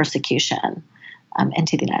for persecution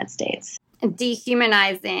into the United States.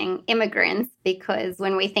 Dehumanizing immigrants, because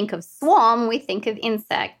when we think of swarm, we think of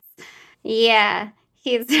insects. Yeah,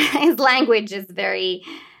 his language is very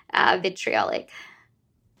vitriolic.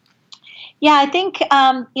 Yeah, I think,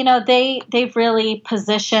 they've really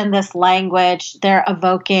positioned this language. They're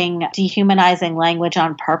evoking dehumanizing language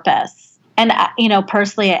on purpose. And,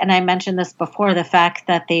 personally, and I mentioned this before, the fact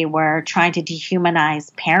that they were trying to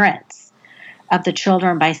dehumanize parents of the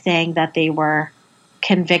children by saying that they were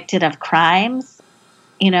convicted of crimes,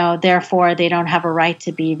 therefore they don't have a right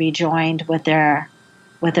to be rejoined with their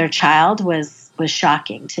child was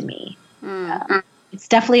shocking to me. It's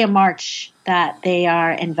definitely a march that they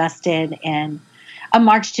are invested in, a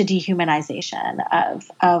march to dehumanization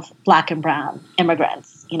of Black and brown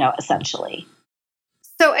immigrants, essentially.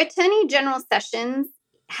 So Attorney General Sessions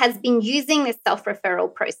has been using this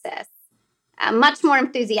self-referral process much more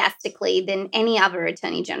enthusiastically than any other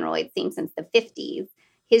Attorney General, it seems, since the 50s.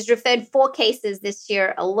 He's referred 4 cases this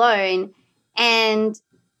year alone, and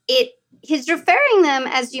he's referring them,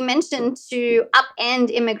 as you mentioned, to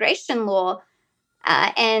upend immigration law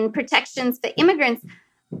and protections for immigrants.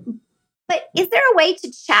 But is there a way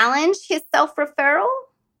to challenge his self-referral?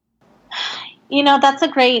 That's a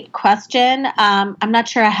great question. I'm not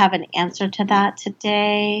sure I have an answer to that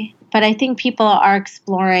today, but I think people are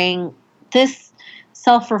exploring this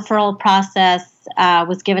self-referral process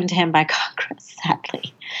was given to him by Congress,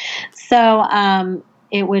 sadly. So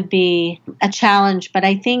it would be a challenge, but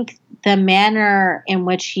I think the manner in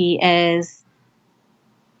which he is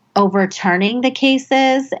overturning the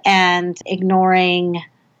cases and ignoring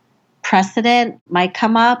precedent might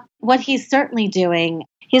come up. What he's certainly doing,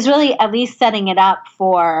 he's really at least setting it up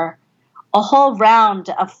for a whole round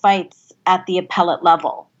of fights at the appellate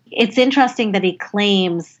level. It's interesting that he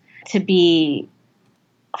claims to be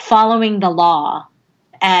following the law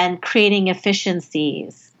and creating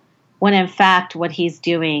efficiencies when in fact what he's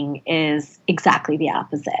doing is exactly the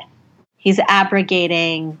opposite. He's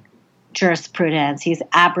abrogating jurisprudence, he's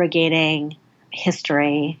abrogating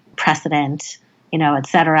history, precedent, et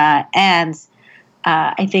cetera. And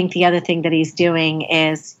I think the other thing that he's doing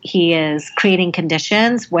is he is creating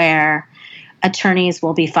conditions where attorneys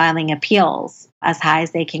will be filing appeals as high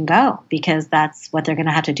as they can go because that's what they're going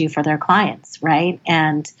to have to do for their clients, right?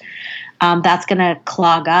 And that's going to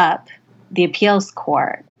clog up the appeals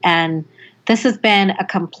court. And this has been a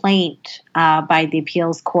complaint by the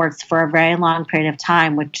appeals courts for a very long period of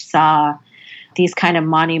time, which saw these kind of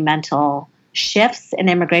monumental shifts in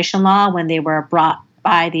immigration law when they were brought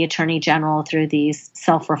by the Attorney General through these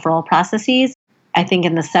self-referral processes. I think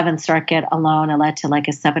in the Seventh Circuit alone, it led to like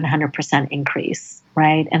a 700% increase,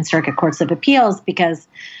 right? And circuit courts of appeals, because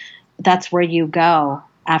that's where you go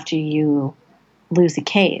after you lose a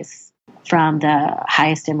case from the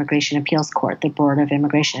highest immigration appeals court, the Board of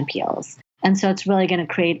Immigration Appeals. And so it's really going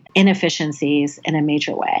to create inefficiencies in a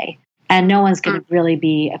major way. And no one's going to really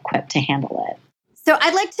be equipped to handle it. So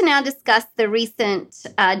I'd like to now discuss the recent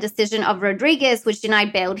decision of Rodriguez, which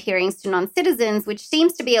denied bail hearings to non-citizens, which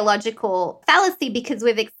seems to be a logical fallacy because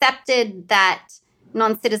we've accepted that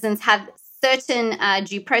non-citizens have certain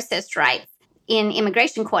due process rights in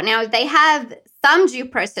immigration court. Now, if they have some due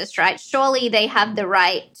process rights, surely they have the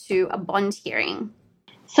right to a bond hearing.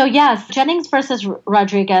 So yes, Jennings versus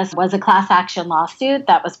Rodriguez was a class action lawsuit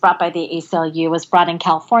that was brought by the ACLU, was brought in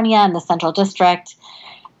California in the Central District.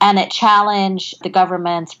 And it challenged the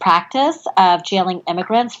government's practice of jailing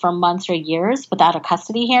immigrants for months or years without a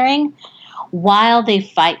custody hearing while they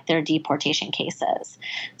fight their deportation cases.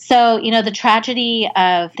 So, the tragedy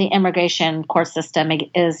of the immigration court system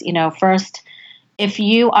is, first, if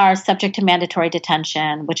you are subject to mandatory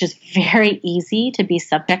detention, which is very easy to be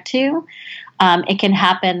subject to, it can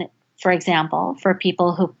happen, for example, for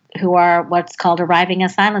people who are what's called arriving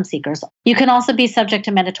asylum seekers. You can also be subject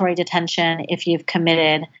to mandatory detention if you've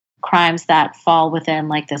committed crimes that fall within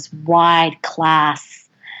like this wide class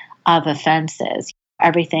of offenses.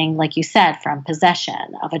 Everything, like you said, from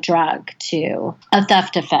possession of a drug to a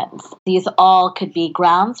theft offense. These all could be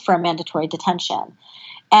grounds for mandatory detention.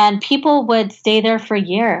 And people would stay there for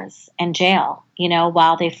years in jail,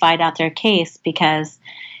 while they fight out their case because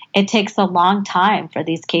it takes a long time for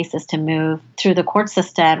these cases to move through the court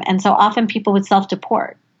system. And so often people would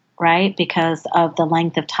self-deport, right, because of the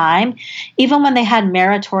length of time. Even when they had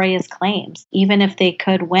meritorious claims, even if they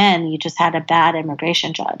could win, you just had a bad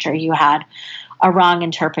immigration judge or you had a wrong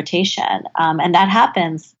interpretation. And that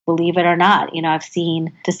happens, believe it or not. I've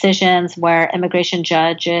seen decisions where immigration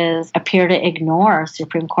judges appear to ignore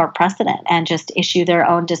Supreme Court precedent and just issue their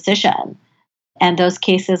own decision. And those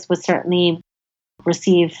cases would certainly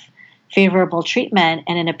receive favorable treatment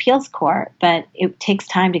in an appeals court, but it takes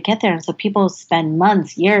time to get there. And so people spend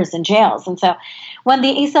months, years in jails. And so when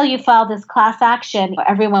the ACLU filed this class action,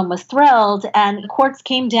 everyone was thrilled and courts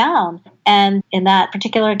came down. And in that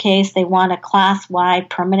particular case, they won a class-wide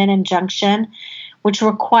permanent injunction, which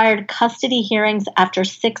required custody hearings after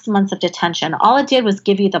 6 months of detention. All it did was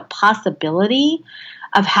give you the possibility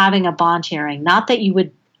of having a bond hearing, not that you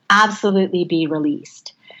would absolutely be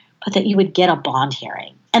released, but that you would get a bond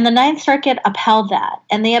hearing. And the Ninth Circuit upheld that.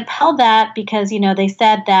 And they upheld that because, they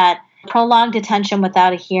said that prolonged detention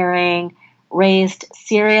without a hearing raised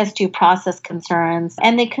serious due process concerns.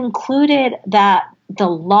 And they concluded that the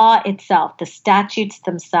law itself, the statutes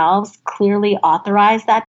themselves, clearly authorized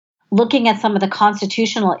that, looking at some of the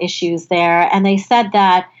constitutional issues there. And they said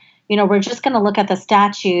that, we're just going to look at the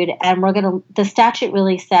statute and the statute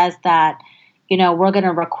really says that, we're going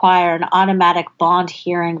to require an automatic bond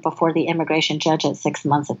hearing before the immigration judge at 6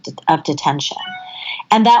 months of detention.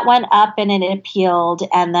 And that went up and it appealed.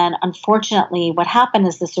 And then unfortunately, what happened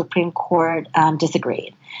is the Supreme Court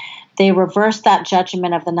disagreed. They reversed that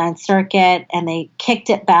judgment of the Ninth Circuit and they kicked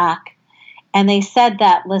it back. And they said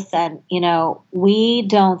that, listen, we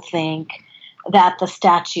don't think that the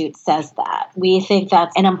statute says that. We think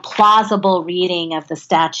that's an implausible reading of the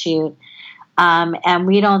statute. And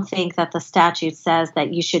we don't think that the statute says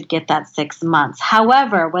that you should get that 6 months.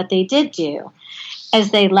 However, what they did do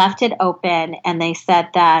is they left it open and they said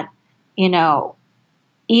that,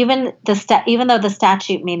 even though the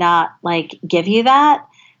statute may not give you that,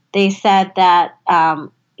 they said that,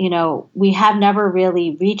 we have never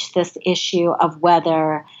really reached this issue of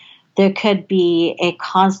whether there could be a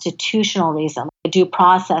constitutional reason, a due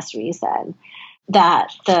process reason,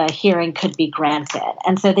 that the hearing could be granted.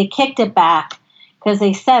 And so they kicked it back because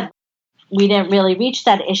they said we didn't really reach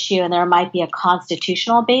that issue and there might be a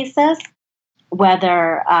constitutional basis,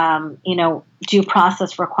 whether, due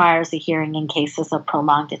process requires a hearing in cases of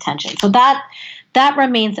prolonged detention. So that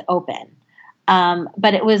remains open.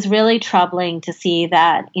 But it was really troubling to see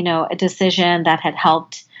that, a decision that had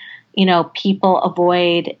helped, people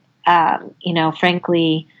avoid,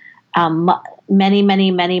 frankly, many,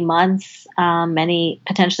 many, many months, many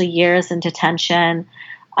potentially years in detention,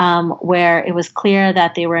 where it was clear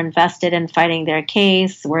that they were invested in fighting their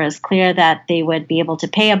case, where it was clear that they would be able to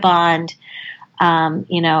pay a bond,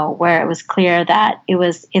 where it was clear that it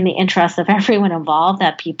was in the interest of everyone involved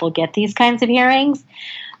that people get these kinds of hearings,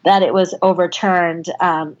 that it was overturned,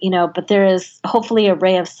 but there is hopefully a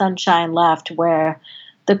ray of sunshine left where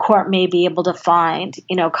the court may be able to find,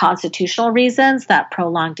 constitutional reasons that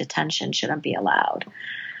prolonged detention shouldn't be allowed.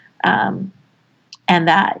 And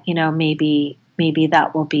that, maybe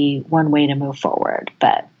that will be one way to move forward.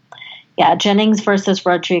 But yeah, Jennings versus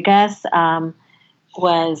Rodriguez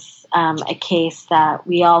was a case that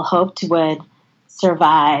we all hoped would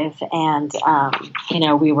survive. And,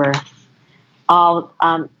 we were all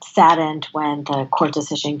saddened when the court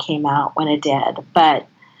decision came out when it did. But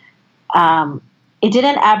it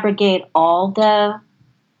didn't abrogate all the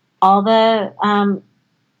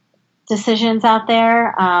decisions out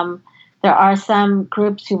there. There are some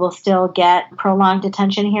groups who will still get prolonged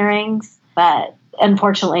detention hearings, but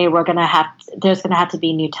unfortunately, there's going to have to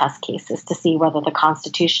be new test cases to see whether the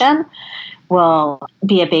Constitution will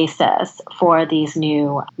be a basis for these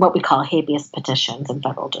new, what we call habeas petitions in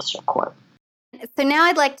federal district court. So now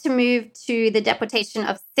I'd like to move to the deportation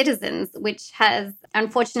of citizens, which has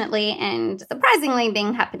unfortunately and surprisingly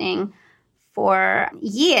been happening for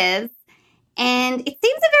years. And it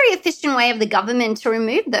seems a very efficient way of the government to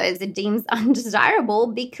remove those it deems undesirable,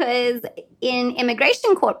 because in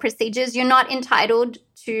immigration court procedures, you're not entitled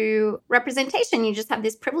to representation. You just have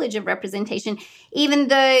this privilege of representation, even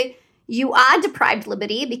though you are deprived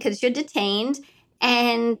liberty because you're detained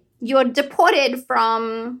and you're deported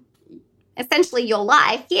from essentially your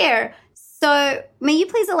life here. So may you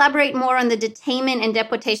please elaborate more on the detainment and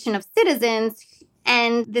deportation of citizens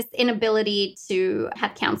and this inability to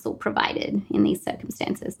have counsel provided in these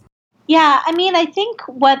circumstances? Yeah, I think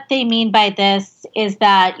what they mean by this is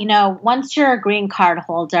that, once you're a green card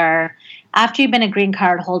holder, after you've been a green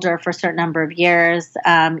card holder for a certain number of years,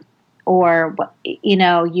 you'll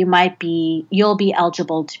be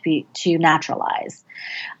eligible to naturalize.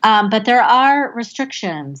 But there are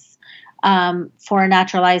restrictions for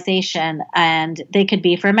naturalization, and they could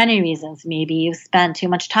be for many reasons. Maybe you've spent too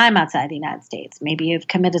much time outside the United States. Maybe you've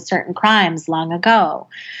committed certain crimes long ago.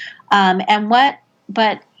 What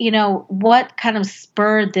kind of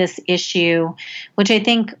spurred this issue, which I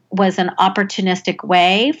think was an opportunistic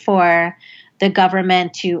way for the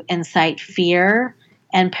government to incite fear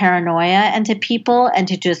and paranoia into people and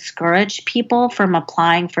to discourage people from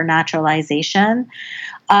applying for naturalization,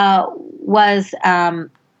 was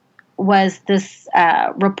this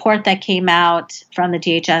report that came out from the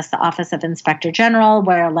DHS, the Office of Inspector General,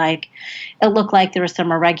 where it looked like there were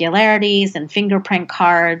some irregularities and fingerprint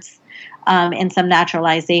cards in some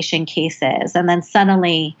naturalization cases. And then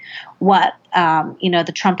suddenly what,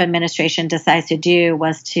 the Trump administration decides to do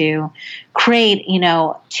was to create,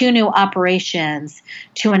 2 new operations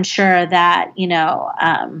to ensure that,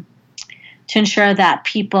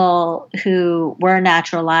 people who were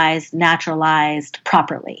naturalized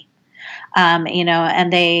properly.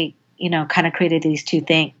 And they, kind of created these 2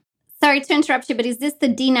 things. Sorry to interrupt you, but is this the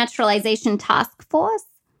Denaturalization Task Force?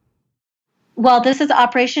 Well, this is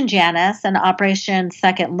Operation Janus and Operation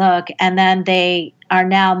Second Look, and then they are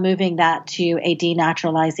now moving that to a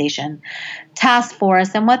Denaturalization Task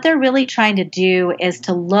Force. And what they're really trying to do is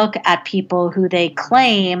to look at people who they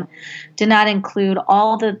claim did not include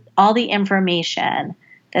all the information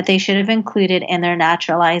that they should have included in their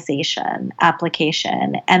naturalization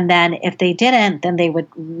application. And then if they didn't, then they would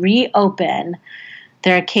reopen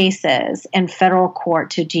their cases in federal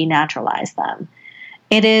court to denaturalize them.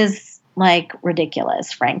 It is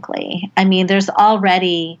ridiculous, frankly. There's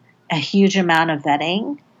already a huge amount of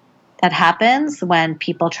vetting that happens when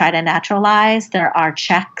people try to naturalize. There are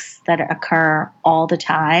checks that occur all the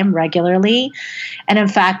time, regularly. And in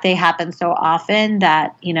fact, they happen so often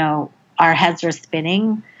that, our heads are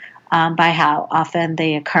spinning by how often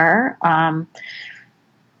they occur.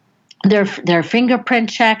 There are fingerprint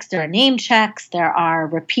checks, there are name checks, there are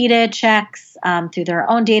repeated checks through their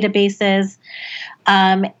own databases.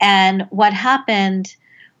 And what happened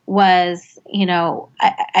was,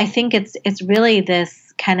 I think it's really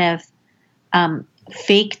this kind of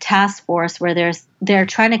fake task force where they're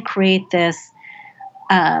trying to create this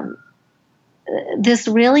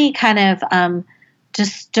really kind of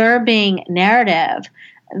disturbing narrative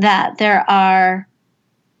that there are,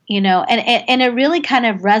 and it really kind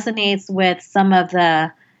of resonates with some of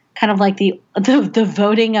the kind of like the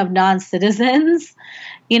voting of non-citizens,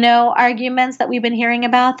 arguments that we've been hearing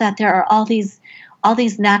about, that there are all these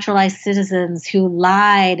naturalized citizens who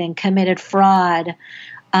lied and committed fraud,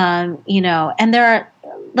 and there are,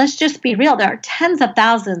 let's just be real, there are tens of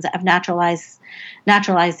thousands of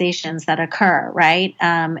naturalizations that occur, right,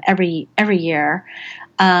 every year.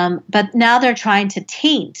 But now they're trying to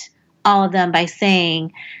taint all of them by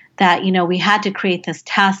saying that, we had to create this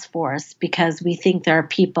task force because we think there are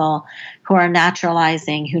people who are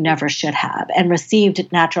naturalizing who never should have and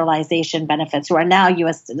received naturalization benefits, who are now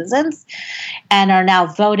U.S. citizens and are now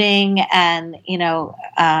voting and,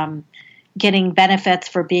 getting benefits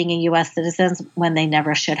for being a U.S. citizens when they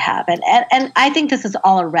never should have. And I think this is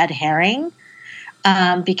all a red herring,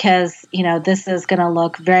 because, this is going to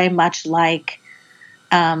look very much like,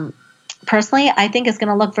 personally, I think it's going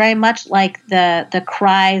to look very much like the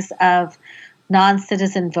cries of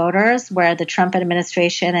non-citizen voters, where the Trump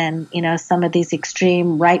administration and, some of these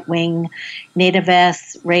extreme right-wing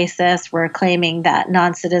nativists, racists were claiming that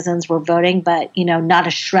non-citizens were voting, but, not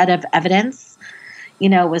a shred of evidence,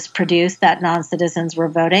 was produced that non-citizens were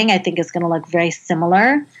voting. I think it's going to look very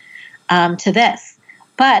similar to this.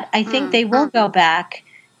 But I think they will go back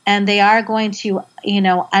and they are going to,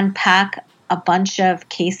 unpack a bunch of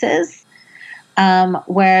cases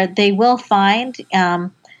where they will find,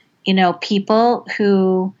 people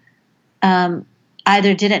who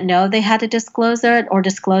either didn't know they had to disclose it or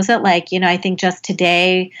disclose it. Like, I think just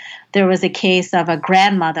today there was a case of a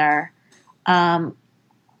grandmother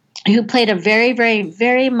who played a very, very,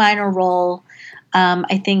 very minor role,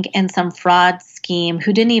 I think, in some fraud scheme,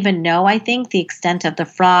 who didn't even know, I think, the extent of the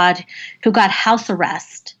fraud, who got house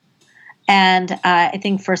arrest, and I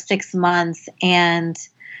think for 6 months, and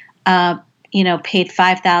paid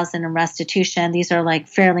 $5,000 in restitution. These are like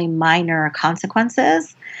fairly minor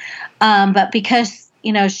consequences, but because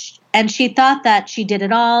and she thought that she did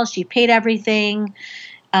it all, she paid everything.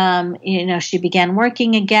 She began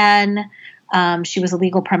working again. She was a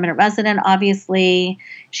legal permanent resident, obviously.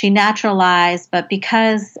 She naturalized, but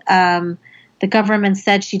because the government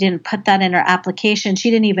said she didn't put that in her application,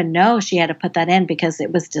 she didn't even know she had to put that in because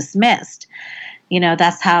it was dismissed.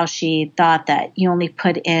 That's how she thought that you only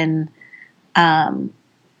put in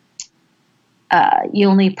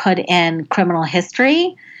criminal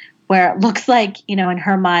history, where it looks like, in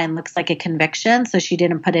her mind, looks like a conviction. So she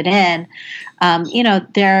didn't put it in.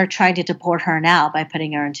 They're trying to deport her now by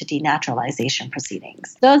putting her into denaturalization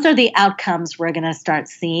proceedings. Those are the outcomes we're going to start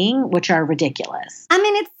seeing, which are ridiculous. I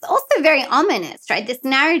mean, it's also very ominous, right? This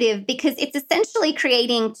narrative, because it's essentially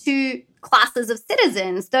creating two classes of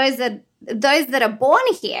citizens, those that are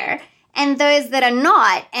born here and those that are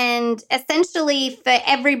not. And essentially for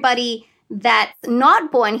everybody that's not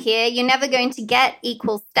born here, you're never going to get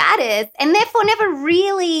equal status and therefore never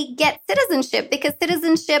really get citizenship, because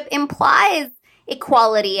citizenship implies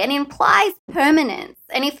equality and implies permanence.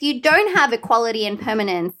 And if you don't have equality and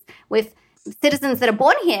permanence with citizens that are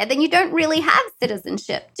born here, then you don't really have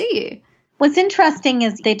citizenship, do you? What's interesting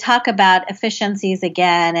is they talk about efficiencies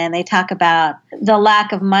again, and they talk about the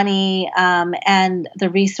lack of money and the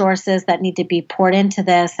resources that need to be poured into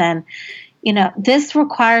this. And this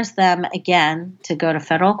requires them, again, to go to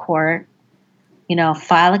federal court,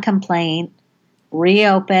 file a complaint,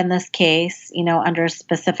 reopen this case, under a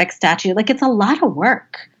specific statute. Like, it's a lot of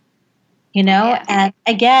work, Yeah. And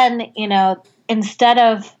again, instead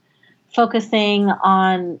of focusing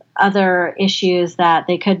on other issues that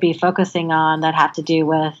they could be focusing on that have to do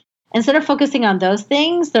with, instead of focusing on those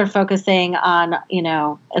things, they're focusing on,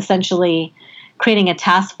 essentially creating a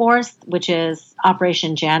task force, which is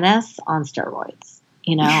Operation Janus on steroids,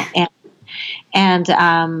 and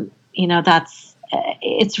that's,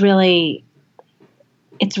 it's really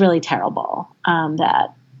terrible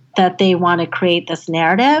that they want to create this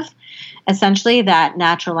narrative, essentially, that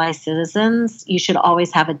naturalized citizens, you should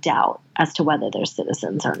always have a doubt as to whether they're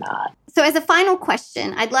citizens or not. So as a final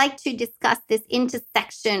question, I'd like to discuss this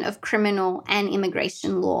intersection of criminal and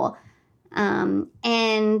immigration law,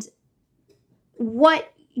 and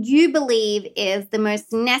what you believe is the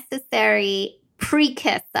most necessary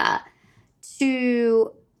precursor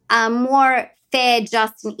to a more fair,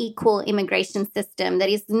 just, and equal immigration system that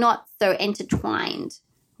is not so intertwined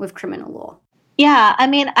with criminal law. Yeah, I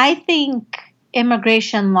mean, I think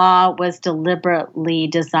immigration law was deliberately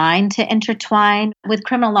designed to intertwine with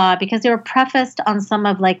criminal law because they were prefaced on some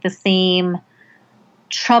of like the same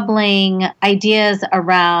troubling ideas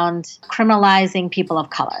around criminalizing people of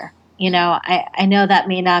color. I know that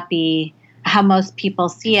may not be how most people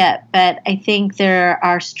see it, but I think there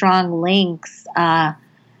are strong links.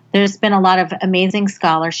 There's been a lot of amazing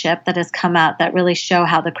scholarship that has come out that really show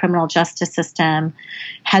how the criminal justice system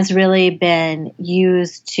has really been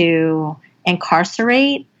used to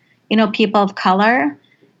incarcerate, people of color.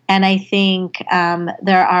 And I think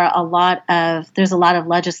there's a lot of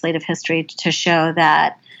legislative history to show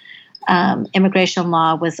that immigration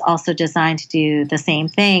law was also designed to do the same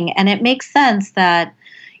thing. And it makes sense that,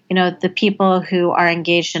 the people who are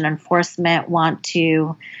engaged in enforcement want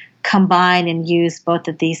to combine and use both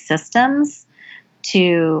of these systems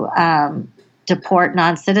to deport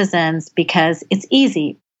non-citizens because it's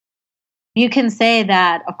easy. You can say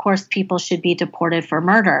that, of course, people should be deported for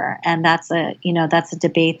murder, and that's a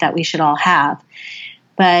debate that we should all have.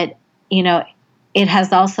 But, it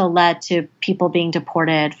has also led to people being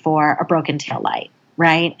deported for a broken tail light,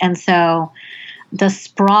 right? And so the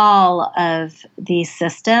sprawl of these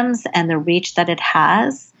systems and the reach that it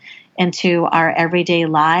has into our everyday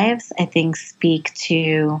lives, I think, speak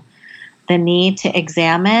to the need to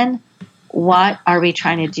examine what are we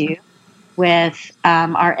trying to do with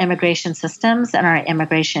our immigration systems and our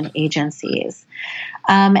immigration agencies.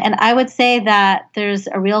 And I would say that there's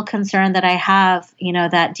a real concern that I have,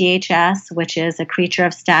 that DHS, which is a creature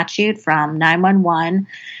of statute from 911,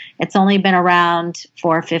 it's only been around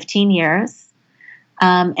for 15 years.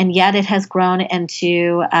 And yet it has grown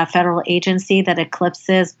into a federal agency that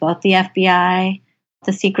eclipses both the FBI,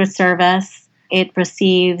 the Secret Service. It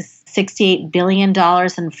receives $68 billion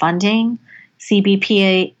in funding.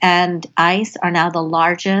 CBP and ICE are now the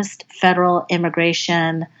largest federal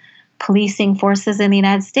immigration policing forces in the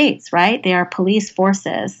United States, right? They are police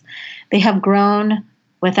forces. They have grown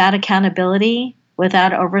without accountability,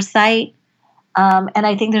 without oversight. And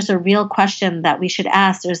I think there's a real question that we should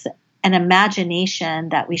ask. There's an imagination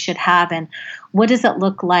that we should have, and what does it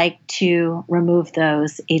look like to remove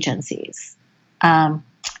those agencies? And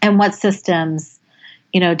what systems,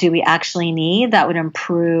 do we actually need that would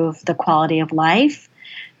improve the quality of life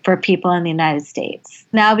for people in the United States?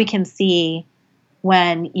 Now we can see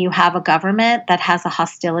when you have a government that has a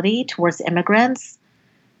hostility towards immigrants,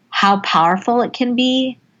 how powerful it can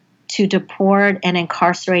be to deport and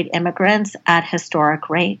incarcerate immigrants at historic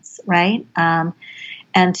rates, right?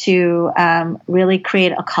 And to really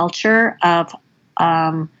create a culture of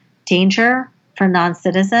danger for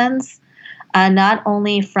non-citizens, not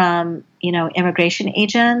only from, immigration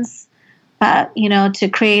agents, but, to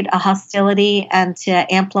create a hostility and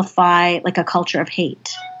to amplify like a culture of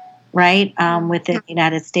hate, right, within the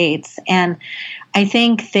United States. And I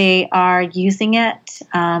think they are using it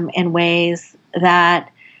in ways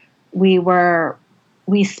that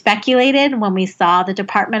we speculated when we saw the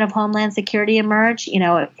Department of Homeland Security emerge,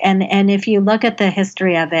 and if you look at the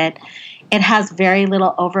history of it, it has very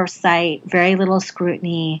little oversight, very little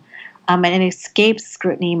scrutiny, and it escapes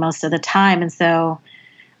scrutiny most of the time. And so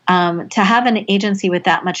to have an agency with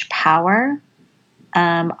that much power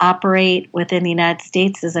operate within the United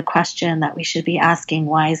States is a question that we should be asking.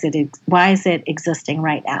 Why is it existing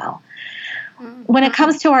right now? When it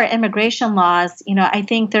comes to our immigration laws, I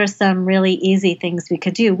think there's some really easy things we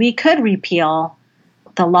could do. We could repeal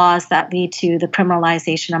the laws that lead to the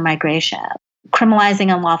criminalization of migration,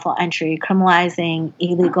 criminalizing unlawful entry, criminalizing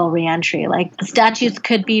illegal reentry. Like statutes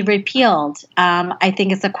could be repealed. I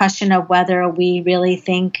think it's a question of whether we really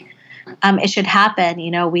think it should happen.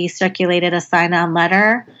 We circulated a sign-on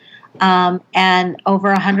letter. And over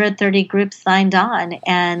 130 groups signed on.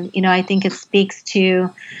 And, I think it speaks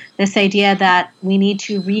to this idea that we need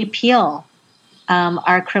to repeal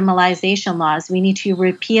our criminalization laws. We need to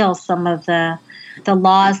repeal some of the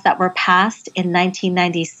laws that were passed in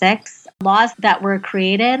 1996, laws that were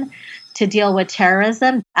created to deal with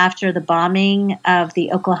terrorism after the bombing of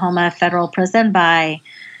the Oklahoma federal prison by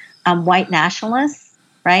white nationalists,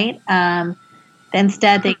 right?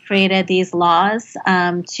 Instead, they created these laws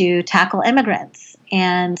to tackle immigrants,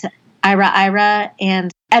 and IRA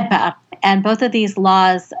and EDPA. And both of these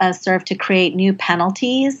laws serve to create new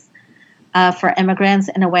penalties for immigrants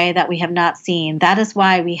in a way that we have not seen. That is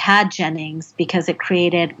why we had Jennings, because it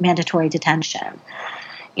created mandatory detention.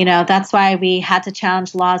 That's why we had to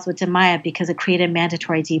challenge laws with DiMaia, because it created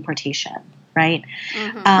mandatory deportation, right?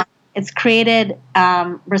 Mm-hmm. It's created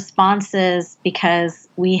responses because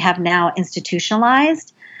we have now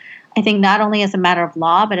institutionalized, I think, not only as a matter of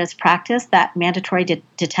law, but as practice, that mandatory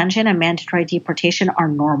detention and mandatory deportation are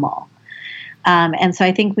normal. And so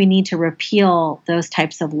I think we need to repeal those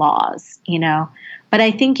types of laws, But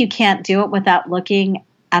I think you can't do it without looking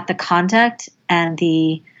at the conduct and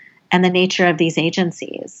the nature of these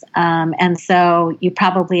agencies. And so you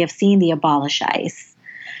probably have seen the Abolish ICE,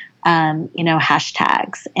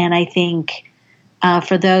 hashtags. And I think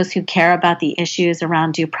for those who care about the issues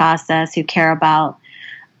around due process, who care about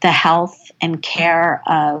the health and care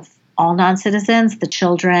of all non-citizens, the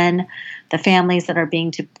children, the families that are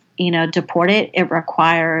being deported, it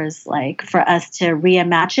requires for us to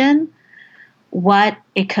reimagine what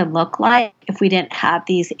it could look like if we didn't have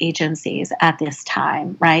these agencies at this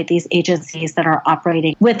time, right? These agencies that are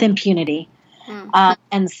operating with impunity.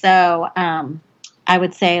 And so I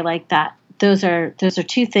would say that those are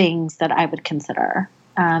two things that I would consider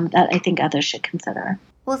that I think others should consider.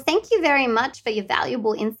 Well, thank you very much for your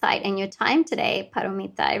valuable insight and your time today,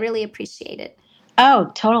 Paramita. I really appreciate it.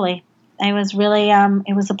 Oh, totally. It was really,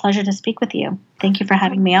 it was a pleasure to speak with you. Thank you for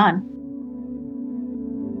having me on.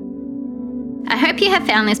 I hope you have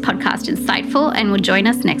found this podcast insightful and will join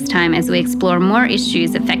us next time as we explore more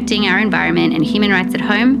issues affecting our environment and human rights at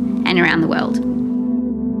home and around the world.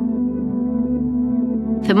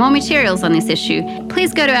 For more materials on this issue,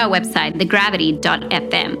 please go to our website,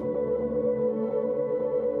 thegravity.fm.